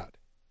God is at.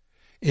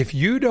 If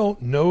you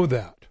don't know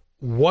that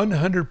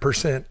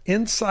 100%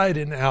 inside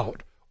and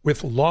out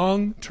with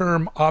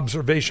long-term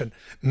observation,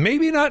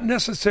 maybe not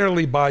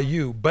necessarily by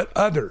you, but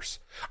others.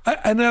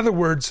 In other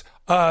words,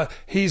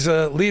 he's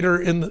a leader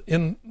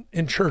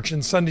in church,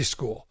 in Sunday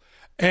school.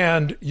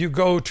 And you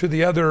go to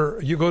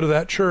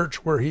that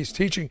church where he's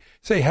teaching.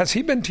 Say, has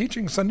he been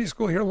teaching Sunday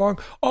school here long?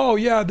 Oh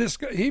yeah, this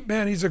guy,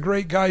 he's a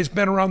great guy. He's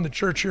been around the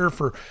church here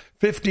for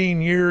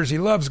 15 years. He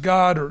loves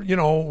God, or, you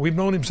know, we've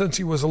known him since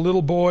he was a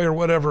little boy or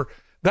whatever.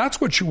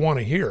 That's what you want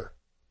to hear.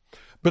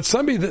 But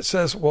somebody that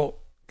says, well,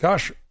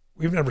 gosh,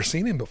 we've never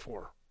seen him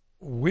before.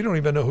 We don't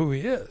even know who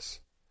he is.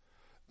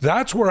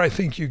 That's where I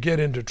think you get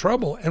into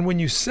trouble. And when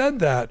you said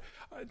that,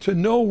 to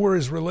know where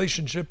his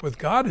relationship with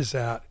God is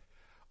at,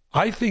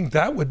 I think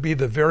that would be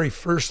the very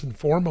first and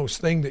foremost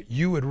thing that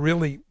you would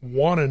really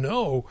want to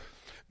know,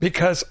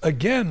 because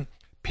again,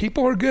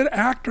 people are good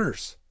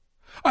actors.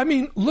 I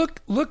mean, look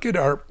at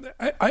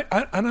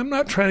and I'm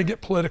not trying to get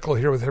political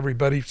here with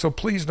everybody, so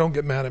please don't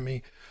get mad at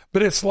me,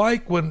 but it's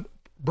like when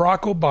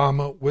Barack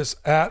Obama was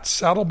at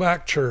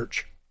Saddleback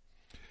Church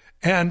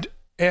and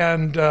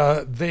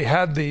they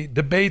had the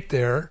debate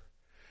there,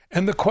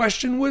 and the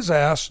question was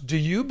asked, do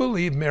you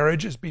believe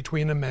marriage is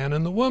between a man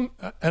and a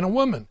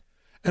woman?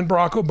 And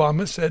Barack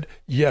Obama said,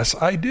 yes,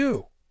 I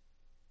do.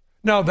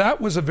 Now, that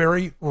was a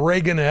very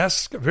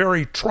Reagan-esque,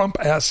 very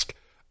Trump-esque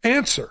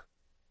answer.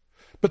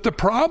 But the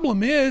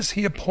problem is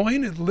he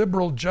appointed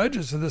liberal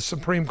judges to the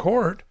Supreme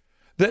Court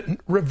that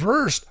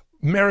reversed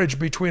marriage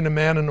between a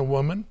man and a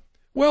woman.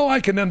 Well, I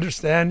can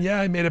understand,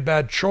 I made a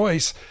bad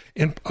choice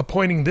in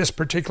appointing this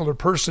particular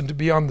person to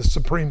be on the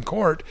Supreme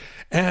Court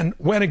and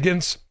went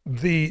against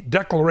the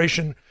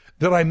declaration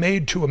that I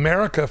made to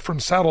America from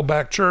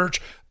Saddleback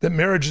Church that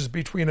marriage is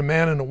between a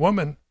man and a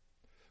woman.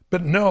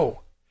 But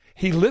no,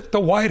 he lit the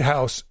White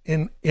House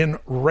in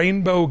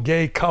rainbow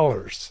gay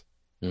colors.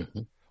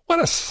 Mm-hmm.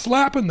 What a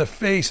slap in the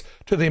face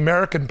to the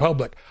American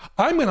public.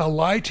 I'm going to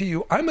lie to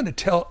you. I'm going to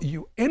tell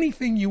you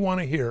anything you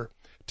want to hear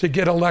to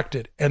get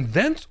elected. And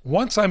then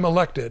once I'm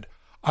elected,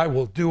 I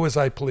will do as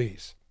I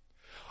please.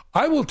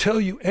 I will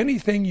tell you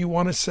anything you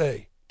want to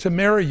say to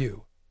marry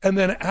you. And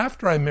then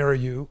after I marry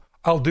you,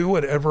 I'll do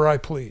whatever I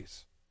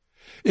please.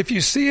 If you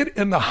see it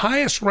in the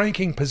highest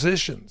ranking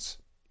positions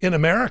in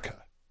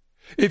America,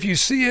 if you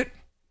see it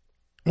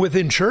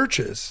within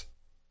churches,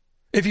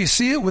 if you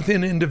see it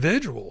within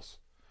individuals,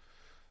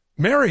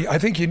 Mary, I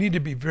think you need to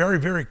be very,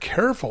 very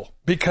careful,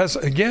 because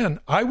again,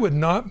 I would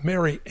not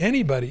marry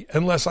anybody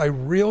unless I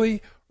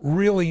really,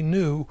 really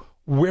knew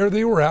where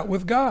they were at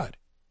with God.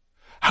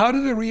 How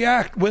do they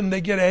react when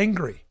they get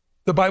angry?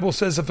 The Bible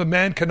says if a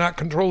man cannot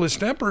control his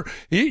temper,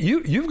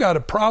 you've got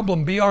a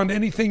problem beyond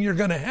anything you're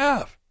going to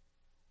have.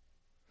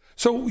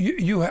 So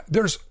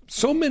there's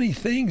so many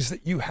things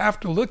that you have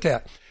to look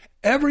at.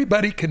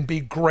 Everybody can be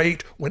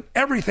great when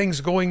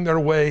everything's going their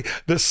way.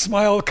 The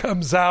smile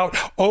comes out.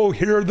 Oh,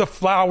 here are the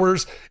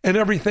flowers and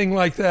everything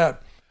like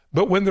that.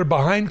 But when they're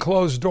behind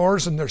closed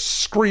doors and they're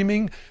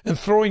screaming and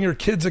throwing your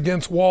kids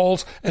against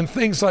walls and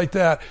things like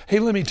that, hey,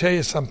 let me tell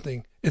you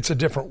something. It's a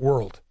different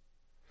world.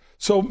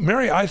 So,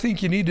 Mary, I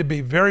think you need to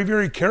be very,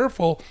 very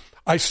careful.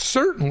 I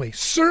certainly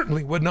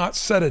would not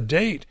set a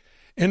date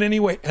in any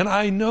way. And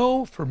I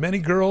know for many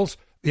girls,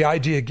 the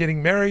idea of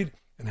getting married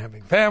and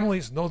having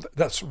families, no,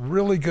 that's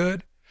really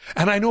good.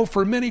 And I know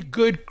for many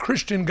good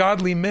Christian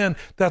godly men,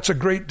 that's a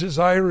great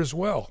desire as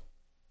well.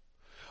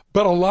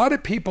 But a lot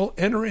of people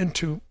enter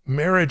into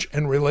marriage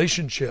and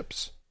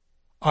relationships.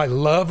 I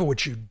love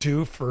what you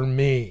do for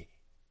me.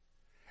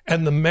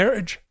 And the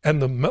marriage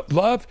and the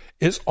love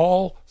is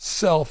all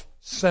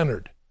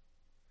self-centered.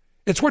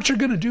 It's what you're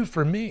going to do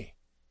for me.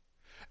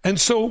 And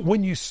so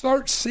when you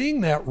start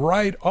seeing that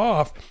right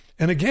off,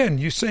 and again,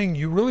 you saying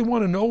you really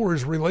want to know where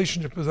his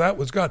relationship is at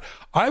with God,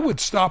 I would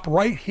stop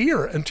right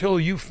here until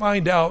you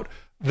find out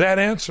that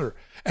answer.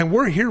 And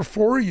we're here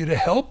for you to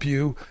help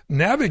you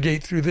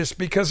navigate through this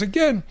because,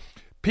 again,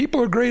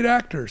 people are great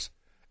actors.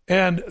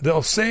 And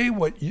they'll say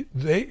what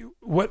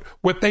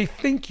they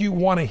think you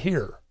want to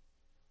hear,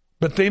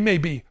 but they may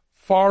be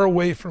far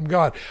away from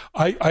God.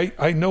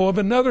 I know of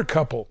another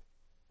couple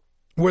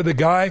where the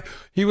guy,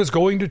 he was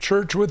going to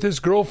church with his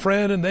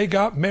girlfriend and they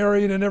got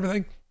married and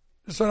everything.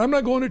 He said, I'm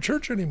not going to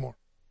church anymore.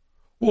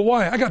 Well,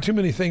 why? I got too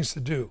many things to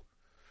do.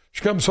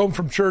 She comes home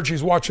from church,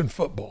 he's watching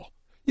football.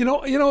 You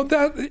know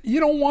that you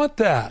don't want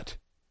that.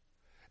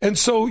 And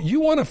so you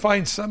want to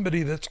find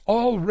somebody that's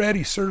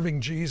already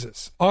serving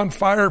Jesus, on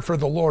fire for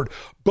the Lord,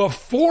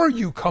 before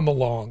you come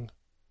along.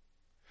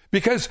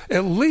 Because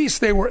at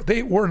least they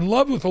were in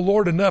love with the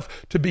Lord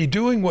enough to be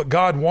doing what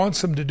God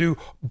wants them to do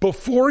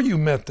before you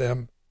met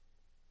them,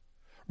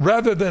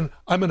 rather than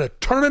I'm going to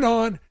turn it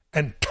on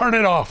and turn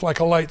it off like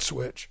a light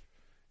switch.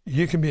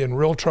 You can be in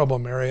real trouble,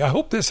 Mary. I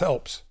hope this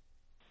helps.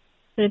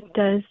 It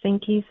does.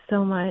 Thank you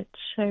so much.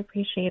 I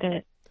appreciate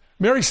it.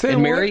 Mary, stay and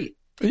away.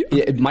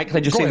 Mary, Mike, can I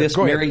just say this?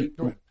 Mary,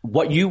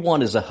 what you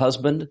want is a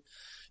husband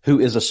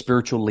who is a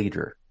spiritual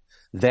leader.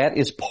 That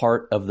is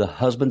part of the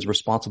husband's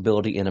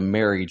responsibility in a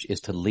marriage,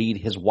 is to lead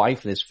his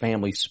wife and his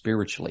family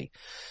spiritually.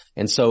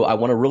 And so I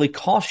want to really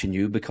caution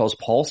you, because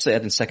Paul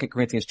said in 2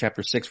 Corinthians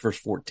chapter 6, verse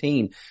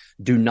 14,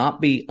 do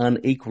not be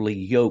unequally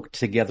yoked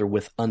together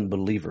with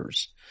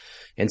unbelievers.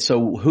 And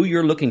so who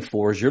you're looking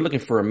for is, you're looking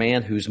for a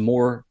man who's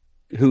more,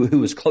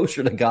 who is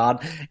closer to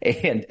God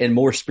and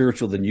more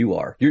spiritual than you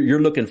are.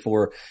 You're looking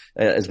for,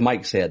 as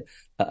Mike said,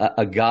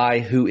 a guy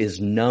who is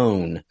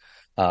known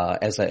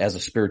as a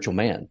spiritual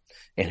man,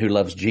 and who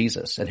loves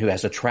Jesus and who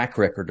has a track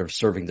record of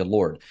serving the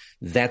Lord.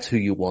 That's who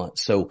you want.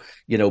 So,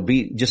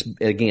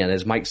 again,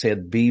 as Mike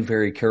said, be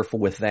very careful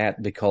with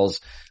that, because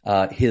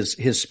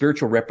his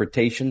spiritual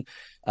reputation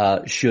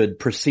should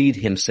precede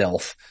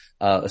himself,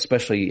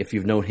 especially if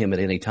you've known him at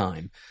any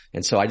time.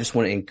 And so I just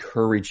want to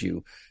encourage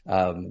you,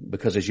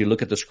 because as you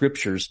look at the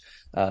scriptures,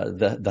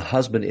 the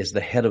husband is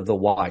the head of the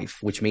wife,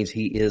 which means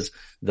he is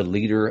the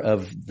leader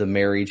of the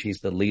marriage.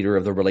 He's the leader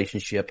of the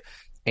relationship.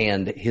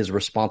 And his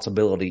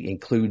responsibility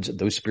includes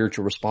those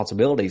spiritual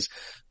responsibilities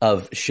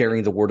of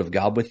sharing the word of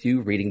God with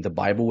you, reading the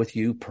Bible with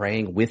you,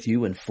 praying with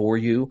you and for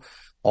you,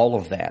 all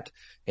of that.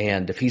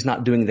 And if he's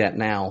not doing that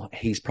now,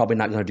 he's probably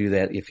not going to do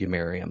that if you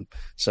marry him.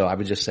 So I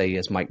would just say,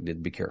 as Mike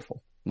did, be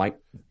careful. Mike?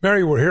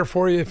 Mary, we're here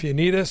for you if you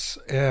need us.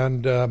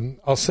 And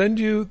I'll send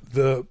you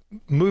the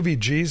movie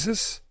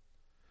Jesus,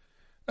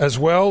 as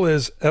well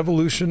as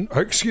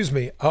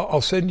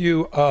I'll send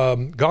you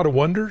God of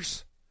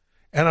Wonders.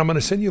 And I'm going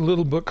to send you a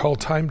little book called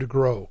Time to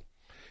Grow.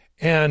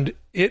 And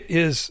it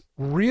is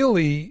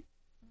really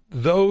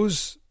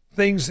those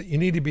things that you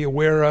need to be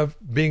aware of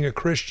being a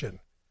Christian.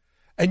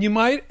 And you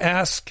might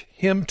ask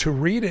him to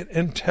read it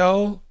and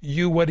tell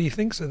you what he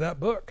thinks of that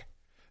book.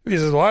 He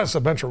says, well, that's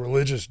a bunch of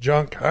religious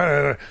junk.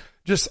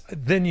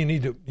 Then you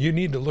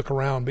need to look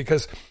around,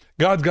 because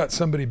God's got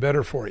somebody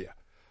better for you.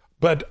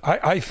 But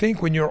I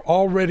think when you're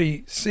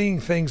already seeing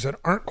things that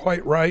aren't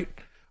quite right,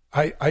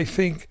 I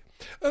think,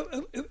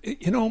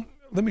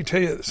 let me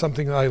tell you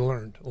something that I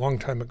learned a long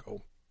time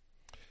ago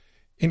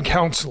in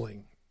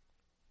counseling.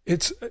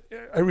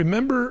 I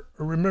remember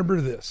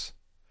this.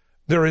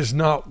 There is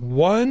not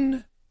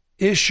one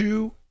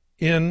issue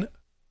in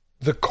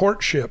the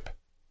courtship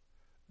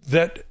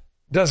that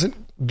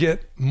doesn't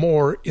get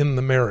more in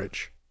the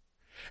marriage.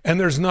 And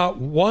there's not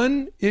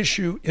one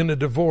issue in a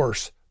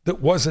divorce that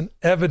wasn't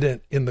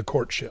evident in the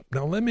courtship.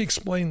 Now, let me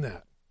explain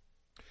that.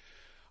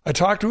 I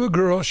talked to a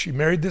girl. She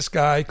married this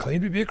guy,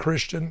 claimed to be a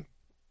Christian.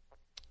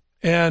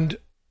 And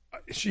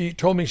she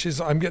told me, she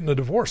said, I'm getting a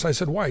divorce. I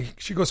said, why?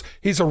 She goes,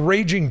 he's a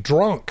raging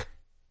drunk.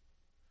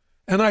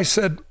 And I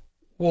said,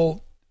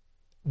 well,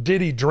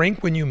 did he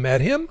drink when you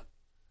met him?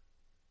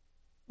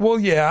 Well,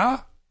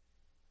 yeah.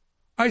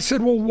 I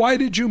said, well, why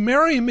did you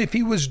marry him if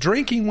he was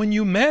drinking when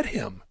you met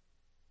him?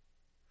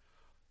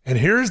 And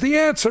here's the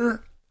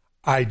answer.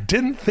 I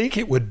didn't think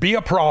it would be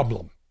a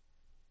problem.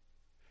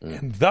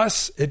 And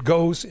thus it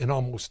goes in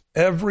almost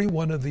every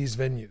one of these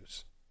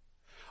venues.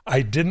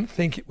 I didn't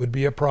think it would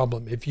be a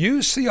problem. If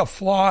you see a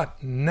flaw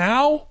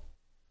now,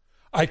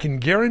 I can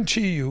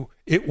guarantee you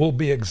it will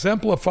be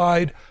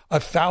exemplified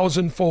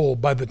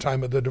 1,000-fold by the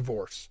time of the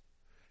divorce.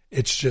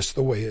 It's just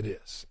the way it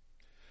is.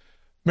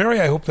 Mary,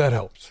 I hope that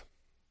helps.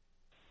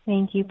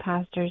 Thank you,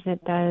 pastors.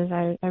 It does.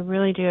 I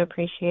really do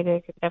appreciate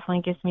it. It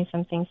definitely gives me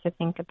some things to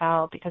think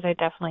about because I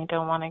definitely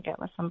don't want to get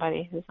with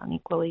somebody who's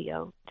unequally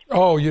yoked.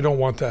 Oh, you don't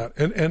want that.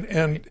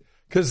 And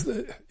because,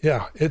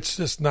 it's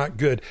just not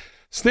good.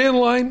 Stay in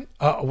line.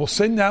 We'll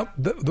send out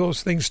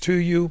those things to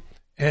you.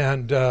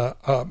 And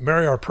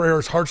Mary, our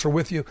prayers, hearts are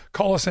with you.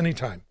 Call us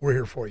anytime. We're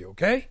here for you,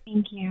 okay?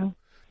 Thank you.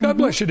 God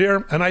bless you,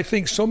 dear. And I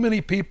think so many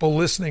people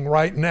listening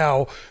right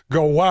now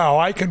go, wow,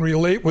 I can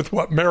relate with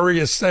what Mary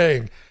is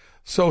saying.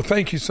 So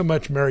thank you so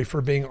much, Mary,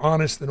 for being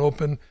honest and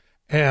open,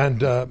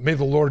 and may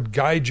the Lord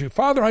guide you.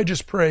 Father, I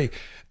just pray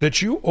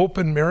that you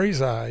open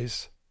Mary's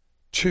eyes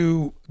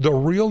to the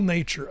real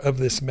nature of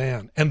this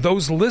man, and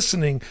those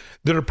listening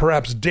that are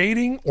perhaps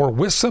dating or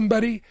with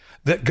somebody,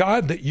 that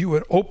God, that you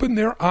would open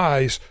their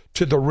eyes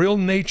to the real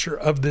nature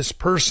of this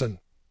person,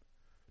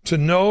 to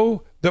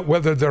know that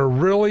whether they're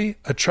really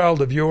a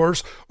child of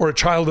yours or a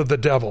child of the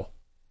devil.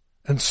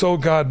 And so,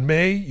 God,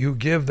 may you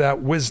give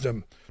that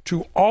wisdom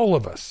to all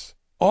of us,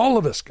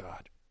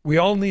 God. We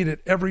all need it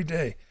every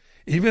day,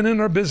 even in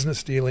our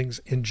business dealings,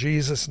 in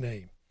Jesus'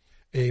 name.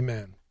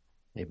 Amen.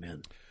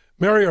 Amen.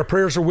 Mary, our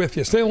prayers are with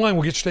you. Stay in line.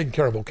 We'll get you taken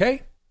care of,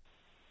 okay?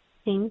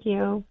 Thank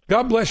you.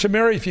 God bless you,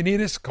 Mary. If you need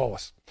us, call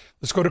us.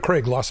 Let's go to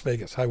Craig, Las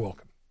Vegas. Hi,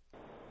 welcome.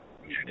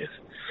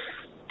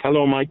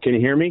 Hello, Mike. Can you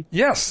hear me?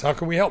 Yes. How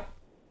can we help?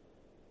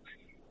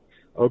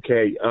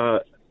 Okay.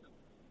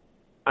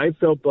 I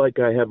felt like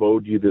I have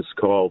owed you this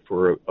call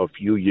for a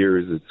few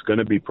years. It's going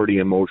to be pretty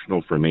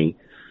emotional for me,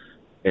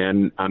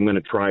 and I'm going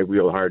to try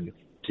real hard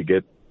to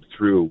get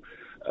through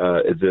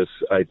this.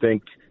 I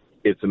think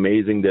it's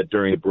amazing that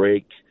during the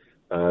break,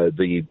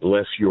 the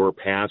Bless Your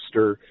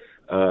Pastor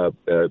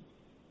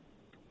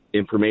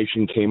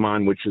information came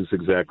on, which is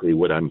exactly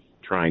what I'm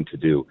trying to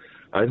do.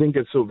 I think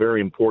it's so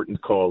very important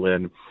to call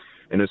in,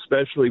 and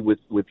especially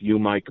with you,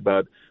 Mike,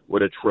 about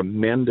what a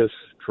tremendous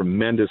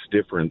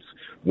difference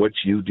what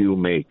you do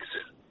makes.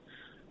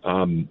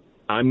 I'm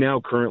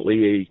now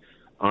currently a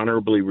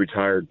honorably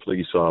retired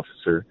police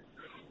officer,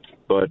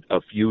 but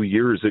a few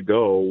years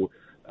ago,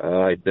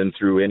 I'd been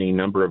through any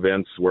number of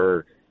events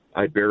where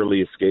I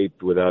barely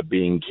escaped without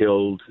being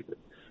killed,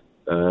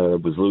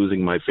 was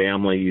losing my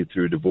family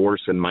through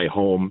divorce and my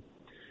home,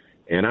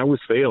 and I was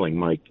failing,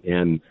 Mike,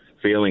 and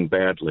failing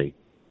badly.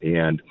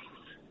 And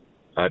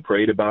I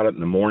prayed about it in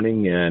the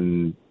morning,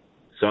 and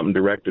something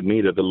directed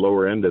me to the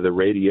lower end of the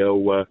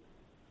radio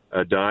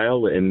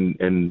dial,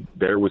 and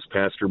there was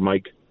Pastor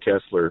Mike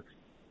Kestler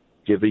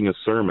giving a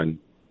sermon,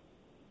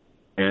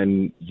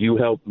 and you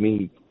helped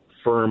me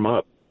firm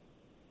up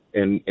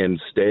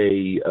and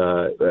stay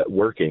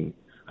working.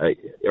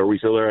 Are we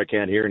still there? I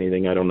can't hear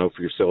anything. I don't know if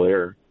you're still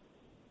there.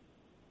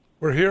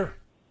 We're here.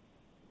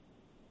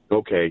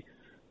 Okay.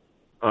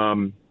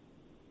 I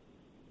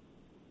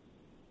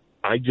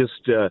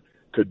just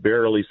could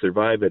barely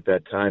survive at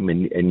that time,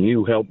 and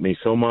you helped me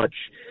so much.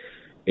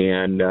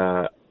 And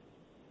a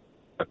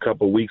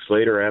couple weeks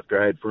later,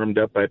 after I had firmed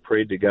up, I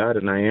prayed to God,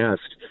 and I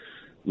asked,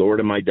 Lord,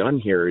 am I done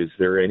here? Is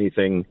there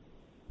anything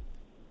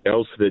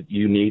else that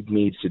you need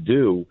me to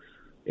do?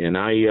 And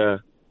I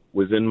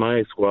was in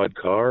my squad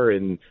car,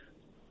 and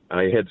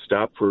I had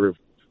stopped for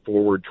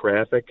forward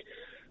traffic,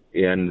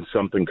 and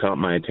something caught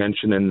my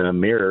attention in the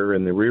mirror.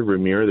 In the rearview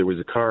mirror, there was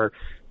a car,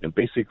 and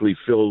basically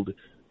filled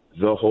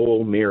the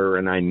whole mirror,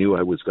 and I knew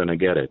I was going to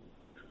get it.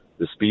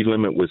 The speed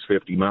limit was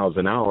 50 miles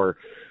an hour,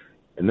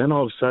 and then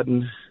all of a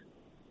sudden,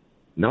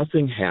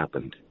 nothing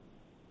happened.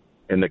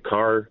 And the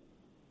car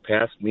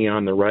passed me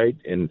on the right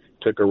and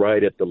took a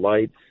right at the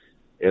light.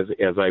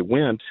 As I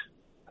went,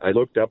 I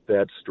looked up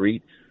that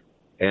street,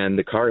 and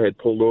the car had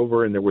pulled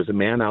over, and there was a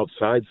man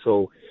outside,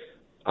 so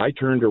I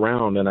turned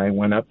around, and I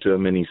went up to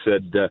him, and he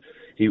said,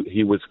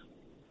 he was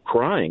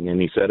crying, and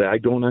he said, I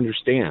don't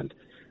understand.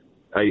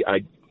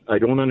 I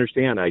don't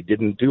understand. I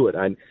didn't do it.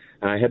 And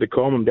I had to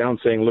calm him down,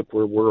 saying, look,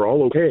 we're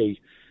all okay.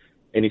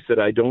 And he said,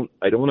 I don't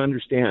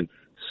understand.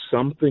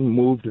 Something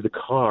moved the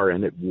car,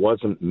 and it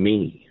wasn't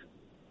me.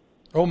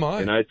 Oh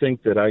my! And I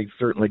think that I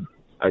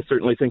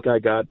certainly think I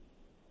got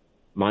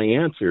my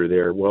answer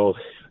there. Well,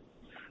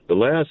 the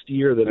last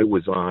year that I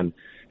was on,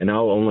 and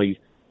I'll only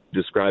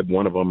describe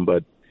one of them,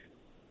 but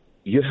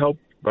you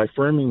helped by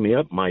firming me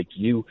up, Mike.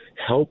 You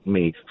helped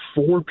me.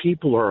 4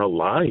 people are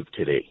alive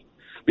today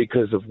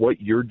because of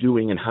what you're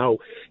doing and how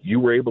you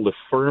were able to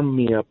firm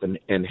me up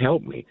and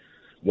help me.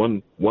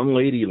 One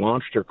lady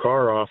launched her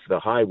car off the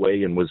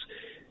highway and was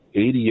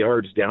 80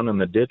 yards down in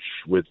the ditch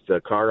with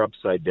the car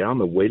upside down.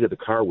 The weight of the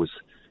car was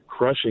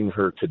crushing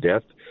her to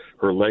death.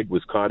 Her leg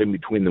was caught in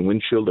between the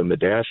windshield and the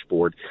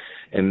dashboard,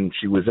 and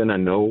she was in a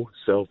no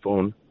cell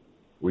phone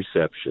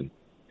reception.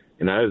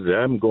 And as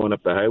I'm going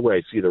up the highway,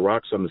 I see the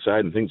rocks on the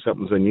side and think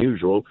something's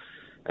unusual,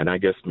 and I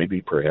guess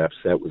maybe perhaps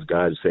that was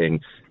God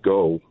saying,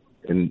 go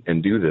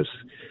and do this.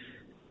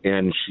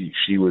 And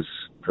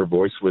her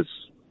voice was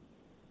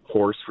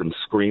hoarse from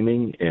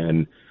screaming,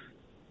 and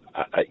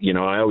I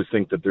always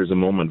think that there's a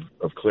moment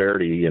of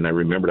clarity, and I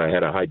remembered I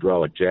had a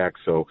hydraulic jack,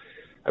 so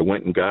I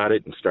went and got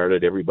it and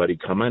started everybody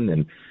coming,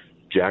 and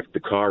jacked the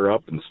car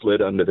up and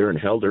slid under there and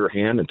held her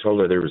hand and told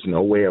her there was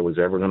no way I was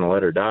ever going to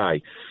let her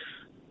die.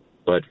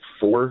 But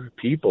 4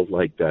 people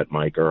like that,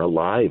 Mike, are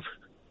alive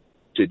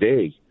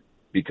today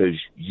because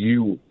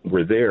you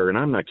were there. And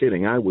I'm not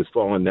kidding. I was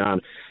falling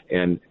down,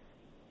 and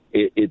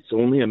it's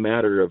only a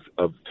matter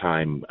of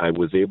time. I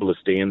was able to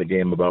stay in the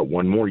game about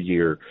 1 more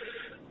year,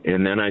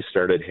 and then I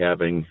started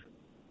having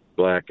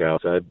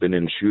blackouts. I've been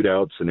in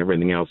shootouts and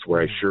everything else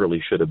where I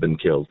surely should have been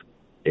killed.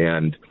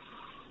 And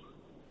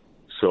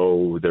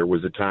so there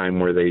was a time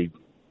where they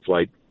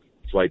flight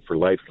for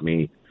life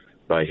me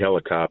by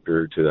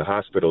helicopter to the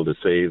hospital to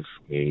save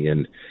me.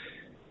 And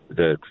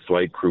the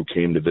flight crew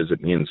came to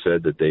visit me and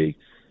said that they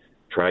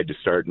tried to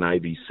start an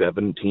IV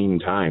 17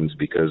 times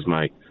because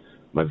my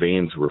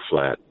veins were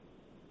flat.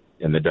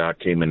 And the doc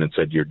came in and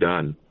said, "You're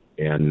done."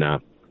 And I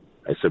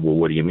said, "Well,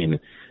 what do you mean?"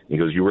 He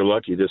goes, "You were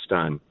lucky this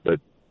time, but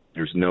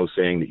there's no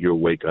saying that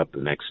you'll wake up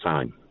the next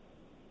time."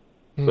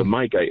 But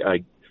Mike,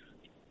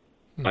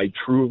 I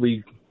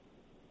truly,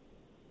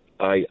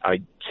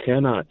 I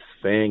cannot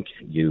thank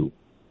you.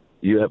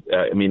 You have,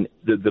 I mean,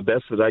 the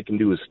best that I can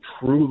do is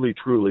truly,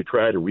 truly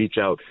try to reach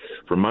out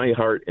from my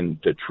heart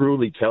and to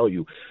truly tell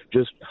you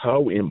just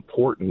how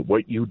important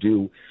what you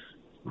do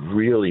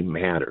really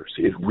matters.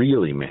 It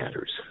really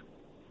matters.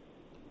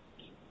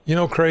 You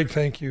know, Craig,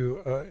 thank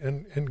you,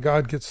 and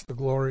God gets the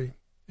glory.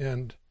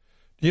 And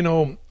you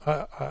know,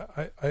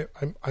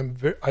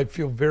 I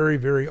feel very,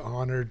 very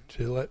honored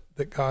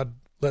that God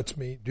lets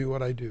me do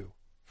what I do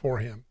for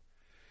Him.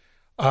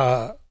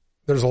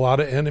 There's a lot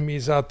of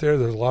enemies out there.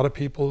 There's a lot of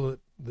people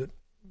that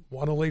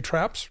want to lay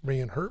traps for me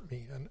and hurt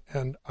me,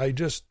 and I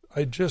just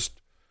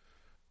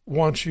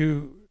want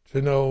you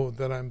to know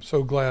that I'm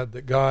so glad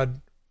that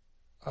God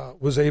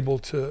was able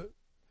to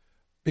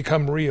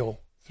become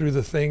real through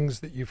the things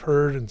that you've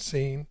heard and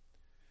seen.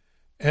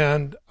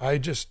 And I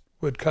just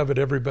would covet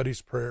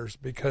everybody's prayers,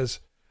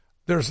 because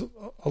there's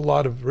a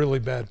lot of really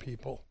bad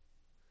people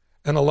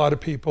and a lot of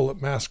people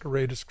that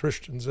masquerade as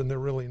Christians, and they're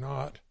really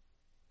not.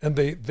 And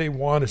they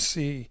want to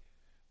see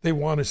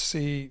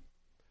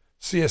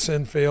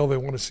CSN fail. They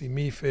want to see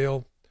me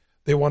fail.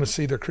 They want to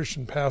see their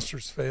Christian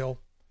pastors fail.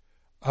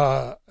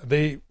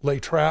 They lay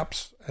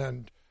traps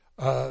and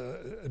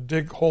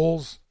dig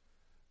holes,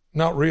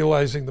 not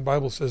realizing the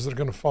Bible says they're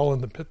going to fall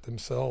in the pit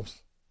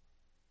themselves.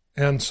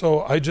 And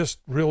so I just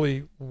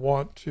really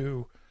want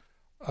to,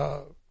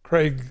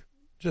 Craig,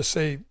 just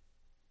say,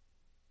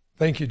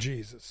 thank you,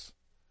 Jesus,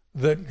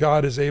 that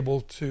God is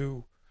able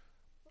to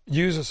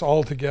use us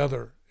all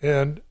together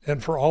and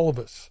for all of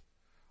us.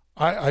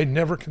 I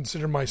never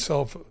consider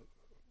myself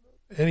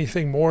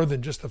anything more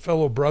than just a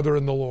fellow brother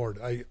in the Lord.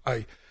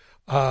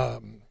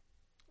 I'm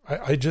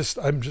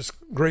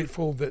just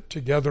grateful that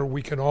together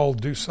we can all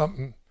do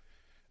something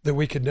that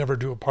we could never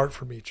do apart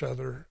from each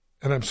other.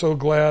 And I'm so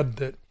glad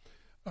that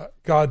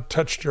God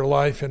touched your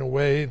life in a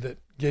way that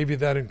gave you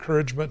that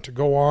encouragement to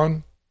go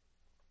on.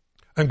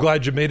 I'm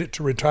glad you made it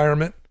to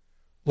retirement.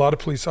 A lot of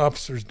police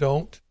officers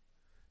don't.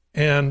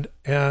 And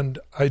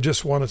I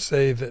just want to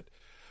say that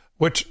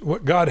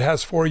what God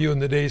has for you in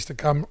the days to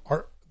come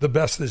are the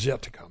best is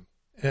yet to come.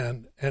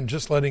 And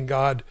just letting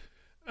God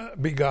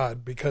be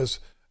God, because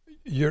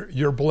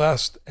you're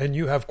blessed and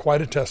you have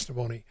quite a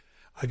testimony,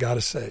 I got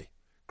to say.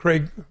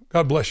 Craig,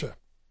 God bless you.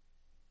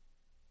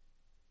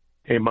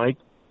 Hey, Mike.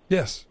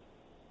 Yes.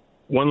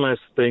 One last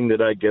thing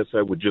that I guess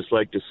I would just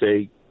like to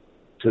say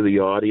to the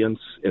audience,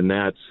 and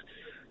that's,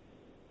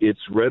 it's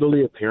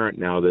readily apparent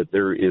now that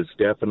there is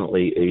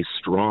definitely a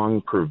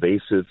strong,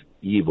 pervasive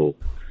evil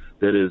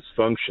that is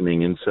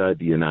functioning inside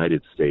the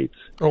United States.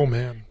 Oh,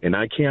 man. And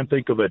I can't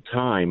think of a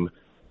time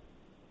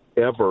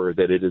ever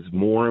that it is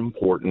more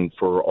important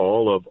for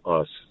all of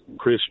us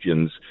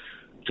Christians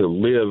to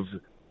live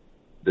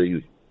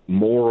the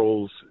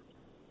morals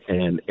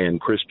and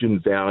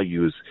Christian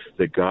values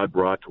that God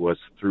brought to us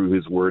through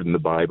His Word in the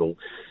Bible,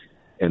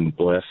 and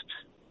blessed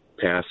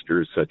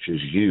pastors such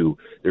as you.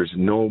 There's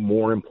no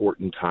more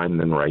important time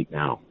than right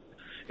now.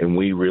 And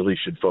we really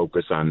should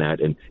focus on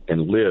that and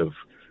live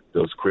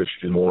those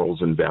Christian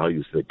morals and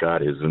values that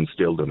God has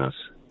instilled in us.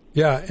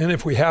 Yeah, and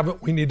if we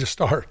haven't, we need to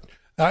start.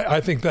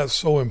 I think that's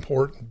so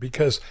important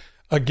because,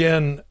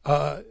 again,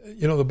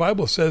 the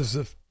Bible says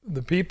if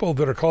the people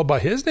that are called by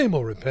His name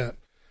will repent,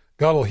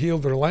 God will heal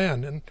their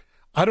land. And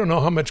I don't know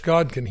how much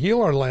God can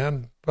heal our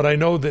land, but I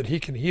know that He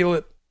can heal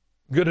it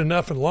good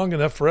enough and long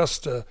enough for us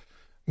to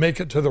make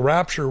it to the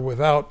rapture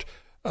without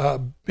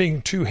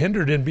being too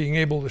hindered in being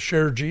able to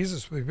share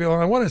Jesus with people.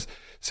 And I want to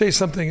say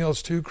something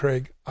else too,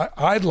 Craig.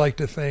 I'd like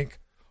to thank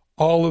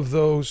all of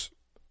those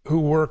who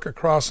work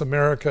across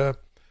America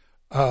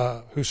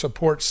who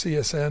support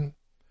CSN.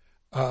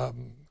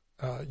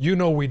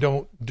 We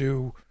don't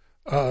do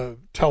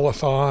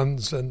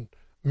telethons and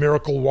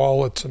miracle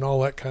wallets and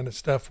all that kind of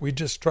stuff. We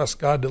just trust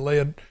God to lay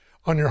it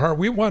on your heart.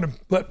 We want to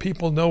let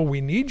people know we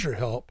need your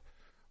help,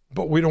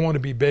 but we don't want to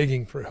be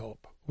begging for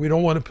help. We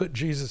don't want to put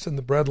Jesus in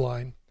the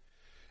breadline.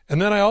 And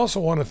then I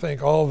also want to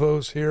thank all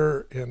those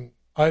here in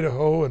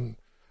Idaho and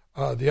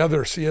the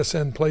other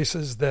CSN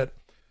places that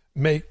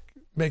make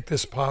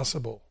this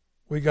possible.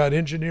 We got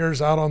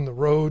engineers out on the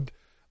road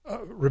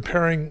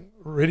repairing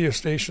radio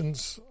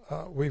stations.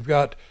 We've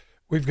got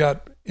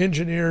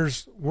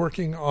engineers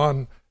working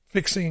on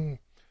fixing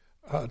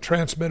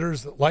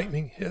transmitters that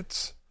lightning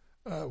hits.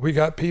 We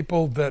got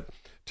people that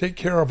take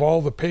care of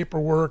all the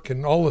paperwork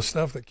and all the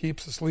stuff that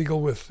keeps us legal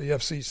with the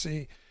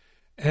FCC.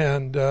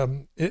 And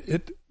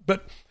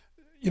but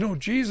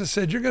Jesus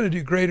said, you're going to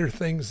do greater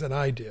things than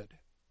I did.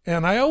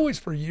 And I always,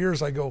 for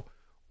years, I go,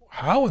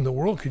 how in the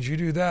world could you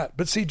do that?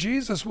 But see,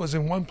 Jesus was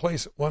in one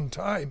place at one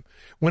time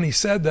when he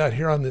said that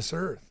here on this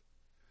earth.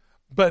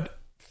 But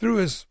through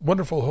his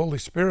wonderful Holy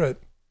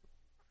Spirit,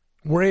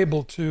 we're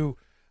able to,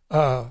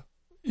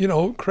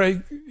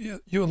 Craig,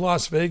 you in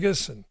Las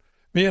Vegas and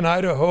me in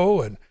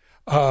Idaho and,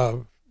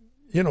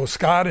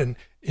 Scott in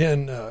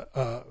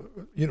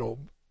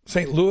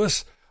St.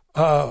 Louis,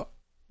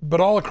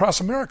 but all across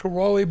America,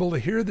 we're all able to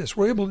hear this.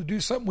 We're able to do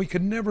something we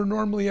could never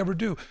normally ever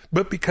do.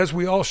 But because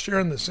we all share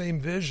in the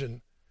same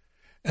vision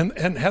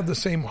and have the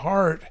same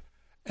heart,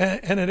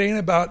 and it ain't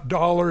about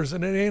dollars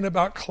and it ain't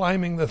about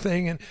climbing the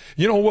thing. And,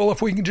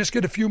 if we can just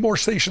get a few more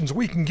stations,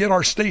 we can get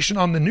our station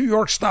on the New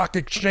York Stock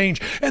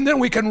Exchange, and then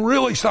we can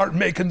really start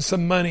making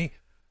some money.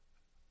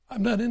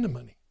 I'm not into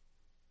money.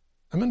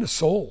 I'm into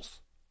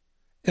souls.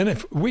 And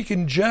if we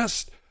can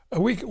just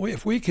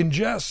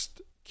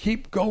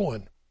keep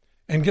going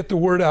and get the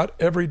word out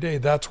every day,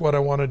 that's what I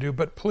want to do.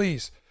 But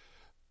please,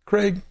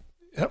 Craig,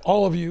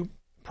 all of you,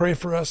 pray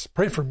for us,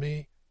 pray for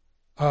me.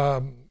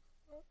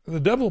 The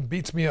devil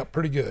beats me up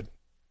pretty good.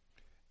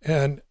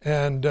 And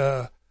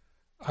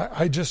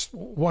I just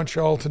want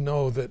y'all to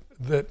know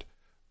that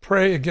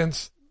pray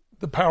against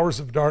the powers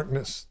of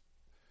darkness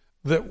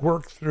that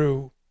work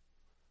through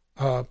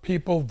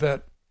people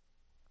that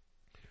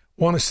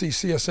want to see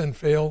CSN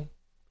fail,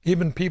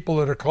 even people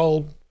that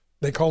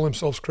they call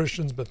themselves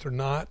Christians, but they're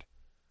not.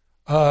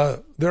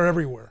 They're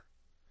everywhere.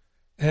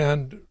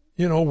 And,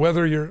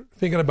 whether you're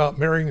thinking about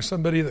marrying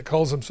somebody that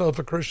calls himself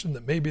a Christian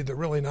that maybe they're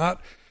really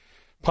not,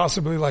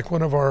 possibly like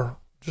one of our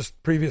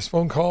just previous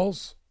phone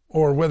calls,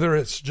 or whether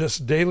it's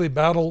just daily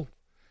battle.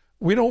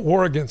 We don't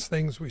war against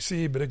things we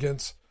see, but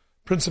against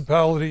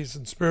principalities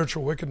and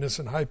spiritual wickedness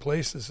in high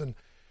places. And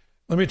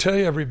let me tell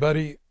you,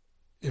 everybody,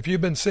 if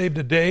you've been saved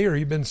a day or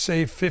you've been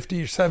saved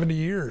 50 or 70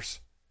 years,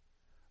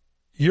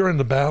 you're in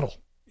the battle.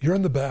 You're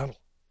in the battle.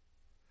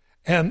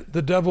 And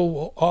the devil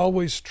will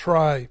always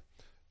try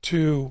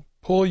to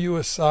pull you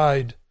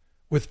aside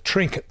with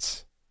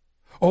trinkets.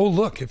 Oh,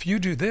 look, if you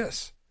do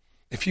this,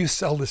 if you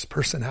sell this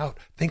person out,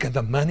 think of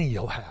the money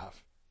you'll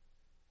have.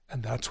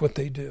 And that's what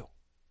they do.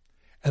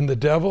 And the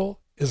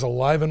devil is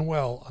alive and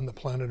well on the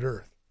planet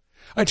Earth.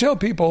 I tell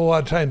people a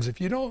lot of times,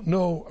 if you don't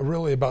know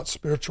really about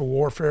spiritual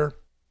warfare,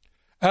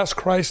 ask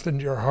Christ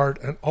into your heart,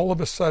 and all of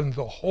a sudden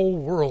the whole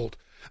world,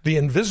 the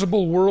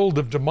invisible world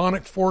of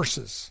demonic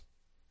forces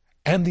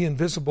and the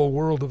invisible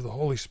world of the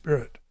Holy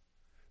Spirit,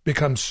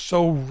 becomes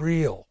so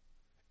real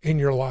in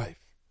your life.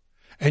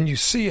 And you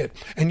see it,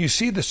 and you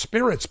see the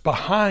spirits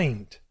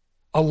behind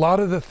a lot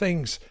of the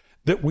things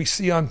that we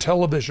see on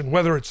television,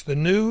 whether it's the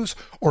news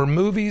or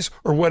movies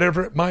or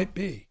whatever it might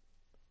be.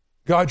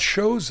 God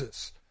shows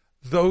us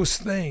those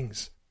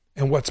things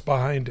and what's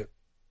behind it.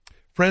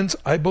 Friends,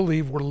 I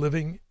believe we're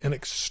living in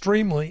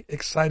extremely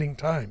exciting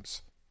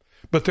times,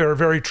 but there are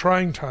very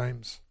trying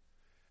times,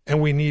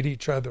 and we need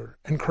each other.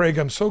 And Craig,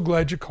 I'm so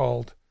glad you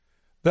called.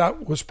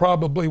 That was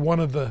probably one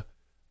of the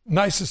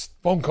nicest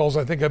phone calls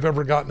I think I've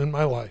ever gotten in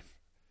my life.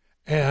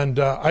 And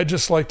I'd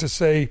just like to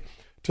say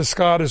to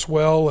Scott as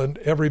well and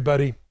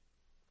everybody,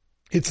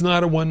 it's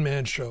not a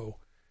one-man show.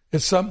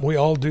 It's something we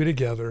all do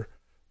together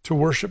to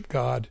worship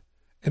God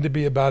and to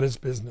be about his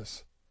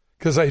business.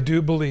 Because I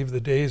do believe the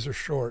days are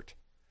short.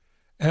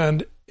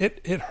 And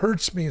it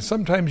hurts me.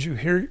 Sometimes you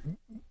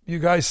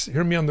guys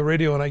hear me on the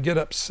radio and I get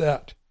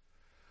upset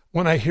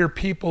when I hear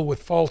people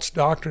with false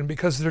doctrine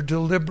because they're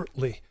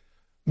deliberately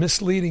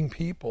misleading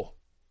people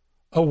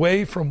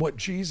away from what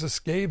Jesus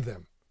gave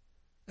them.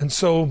 And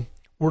so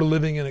we're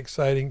living in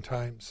exciting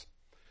times.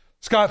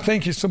 Scott,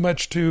 thank you so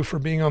much, too, for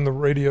being on the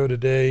radio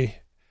today.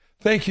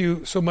 Thank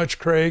you so much,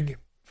 Craig,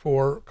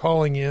 for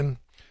calling in.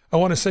 I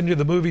want to send you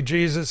the movie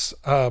Jesus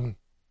and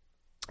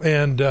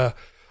God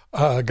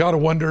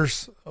of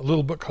Wonders, a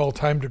little book called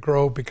Time to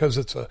Grow, because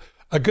it's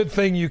a good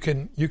thing you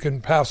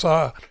can pass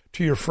on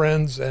to your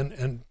friends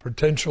and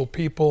potential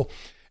people.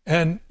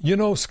 And,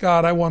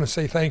 Scott, I want to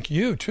say thank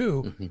you,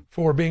 too,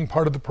 for being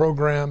part of the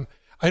program.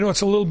 I know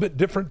it's a little bit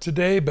different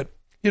today, but,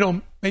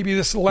 maybe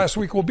this is the last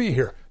week we'll be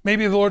here.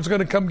 Maybe the Lord's going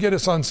to come get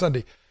us on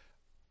Sunday.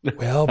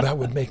 Well, that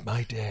would make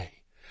my day.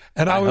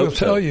 And I will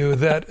tell you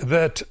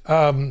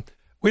that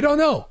we don't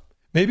know.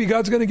 Maybe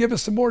God's going to give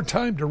us some more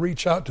time to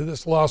reach out to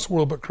this lost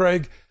world. But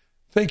Craig,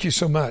 thank you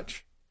so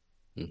much.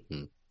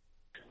 Mm-hmm.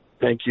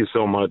 Thank you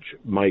so much,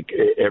 Mike.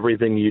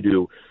 Everything you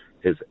do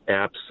has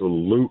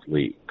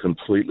absolutely,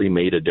 completely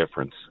made a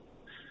difference.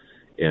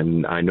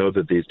 And I know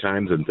that these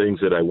times and things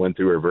that I went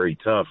through are very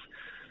tough,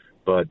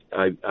 but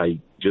I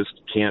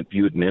just can't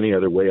view it in any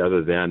other way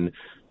other than,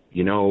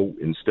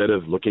 instead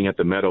of looking at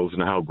the medals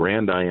and how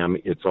grand I am,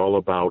 it's all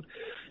about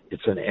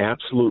It's an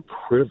absolute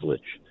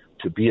privilege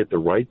to be at the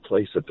right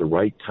place at the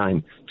right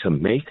time to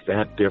make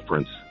that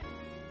difference.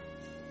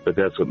 But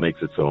that's what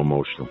makes it so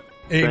emotional.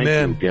 Amen.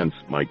 Thank you again,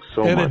 Mike,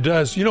 so much. And it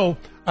does. You know,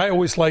 I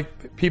always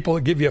like people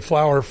that give you a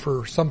flower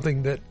for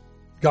something that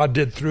God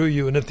did through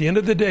you. And at the end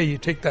of the day, you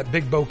take that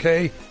big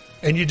bouquet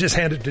and you just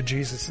hand it to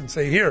Jesus and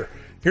say,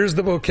 here's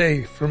the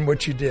bouquet from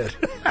what you did.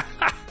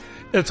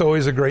 It's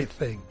always a great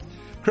thing.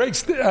 Craig,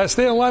 stay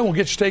on line. We'll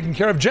get you taken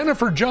care of.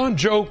 Jennifer, John,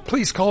 Joe,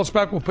 please call us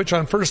back. We'll put you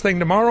on first thing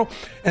tomorrow.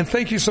 And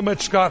thank you so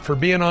much, Scott, for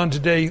being on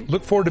today.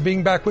 Look forward to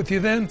being back with you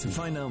then. To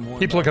find out more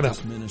Keep about looking this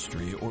up.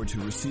 ministry or to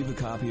receive a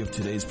copy of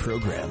today's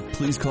program,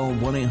 please call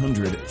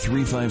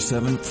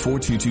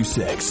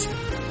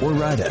 1-800-357-4226 or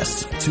write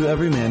us to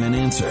Every Man an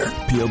Answer,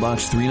 P.O.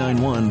 Box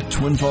 391,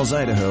 Twin Falls,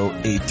 Idaho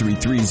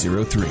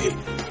 83303.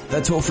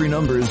 That toll-free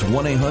number is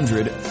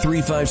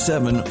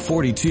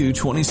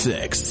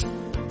 1-800-357-4226.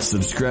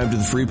 Subscribe to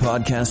the free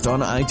podcast on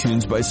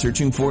iTunes by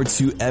searching for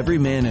To Every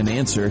Man an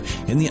Answer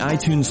in the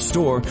iTunes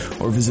store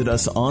or visit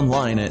us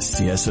online at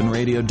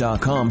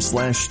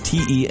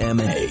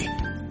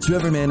csnradio.com/TEMA. To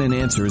Every Man an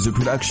Answer is a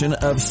production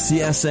of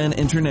CSN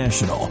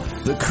International,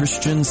 the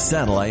Christian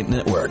Satellite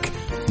Network.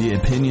 The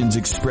opinions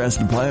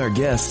expressed by our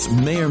guests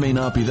may or may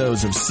not be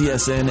those of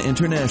CSN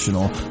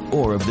International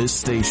or of this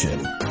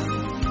station.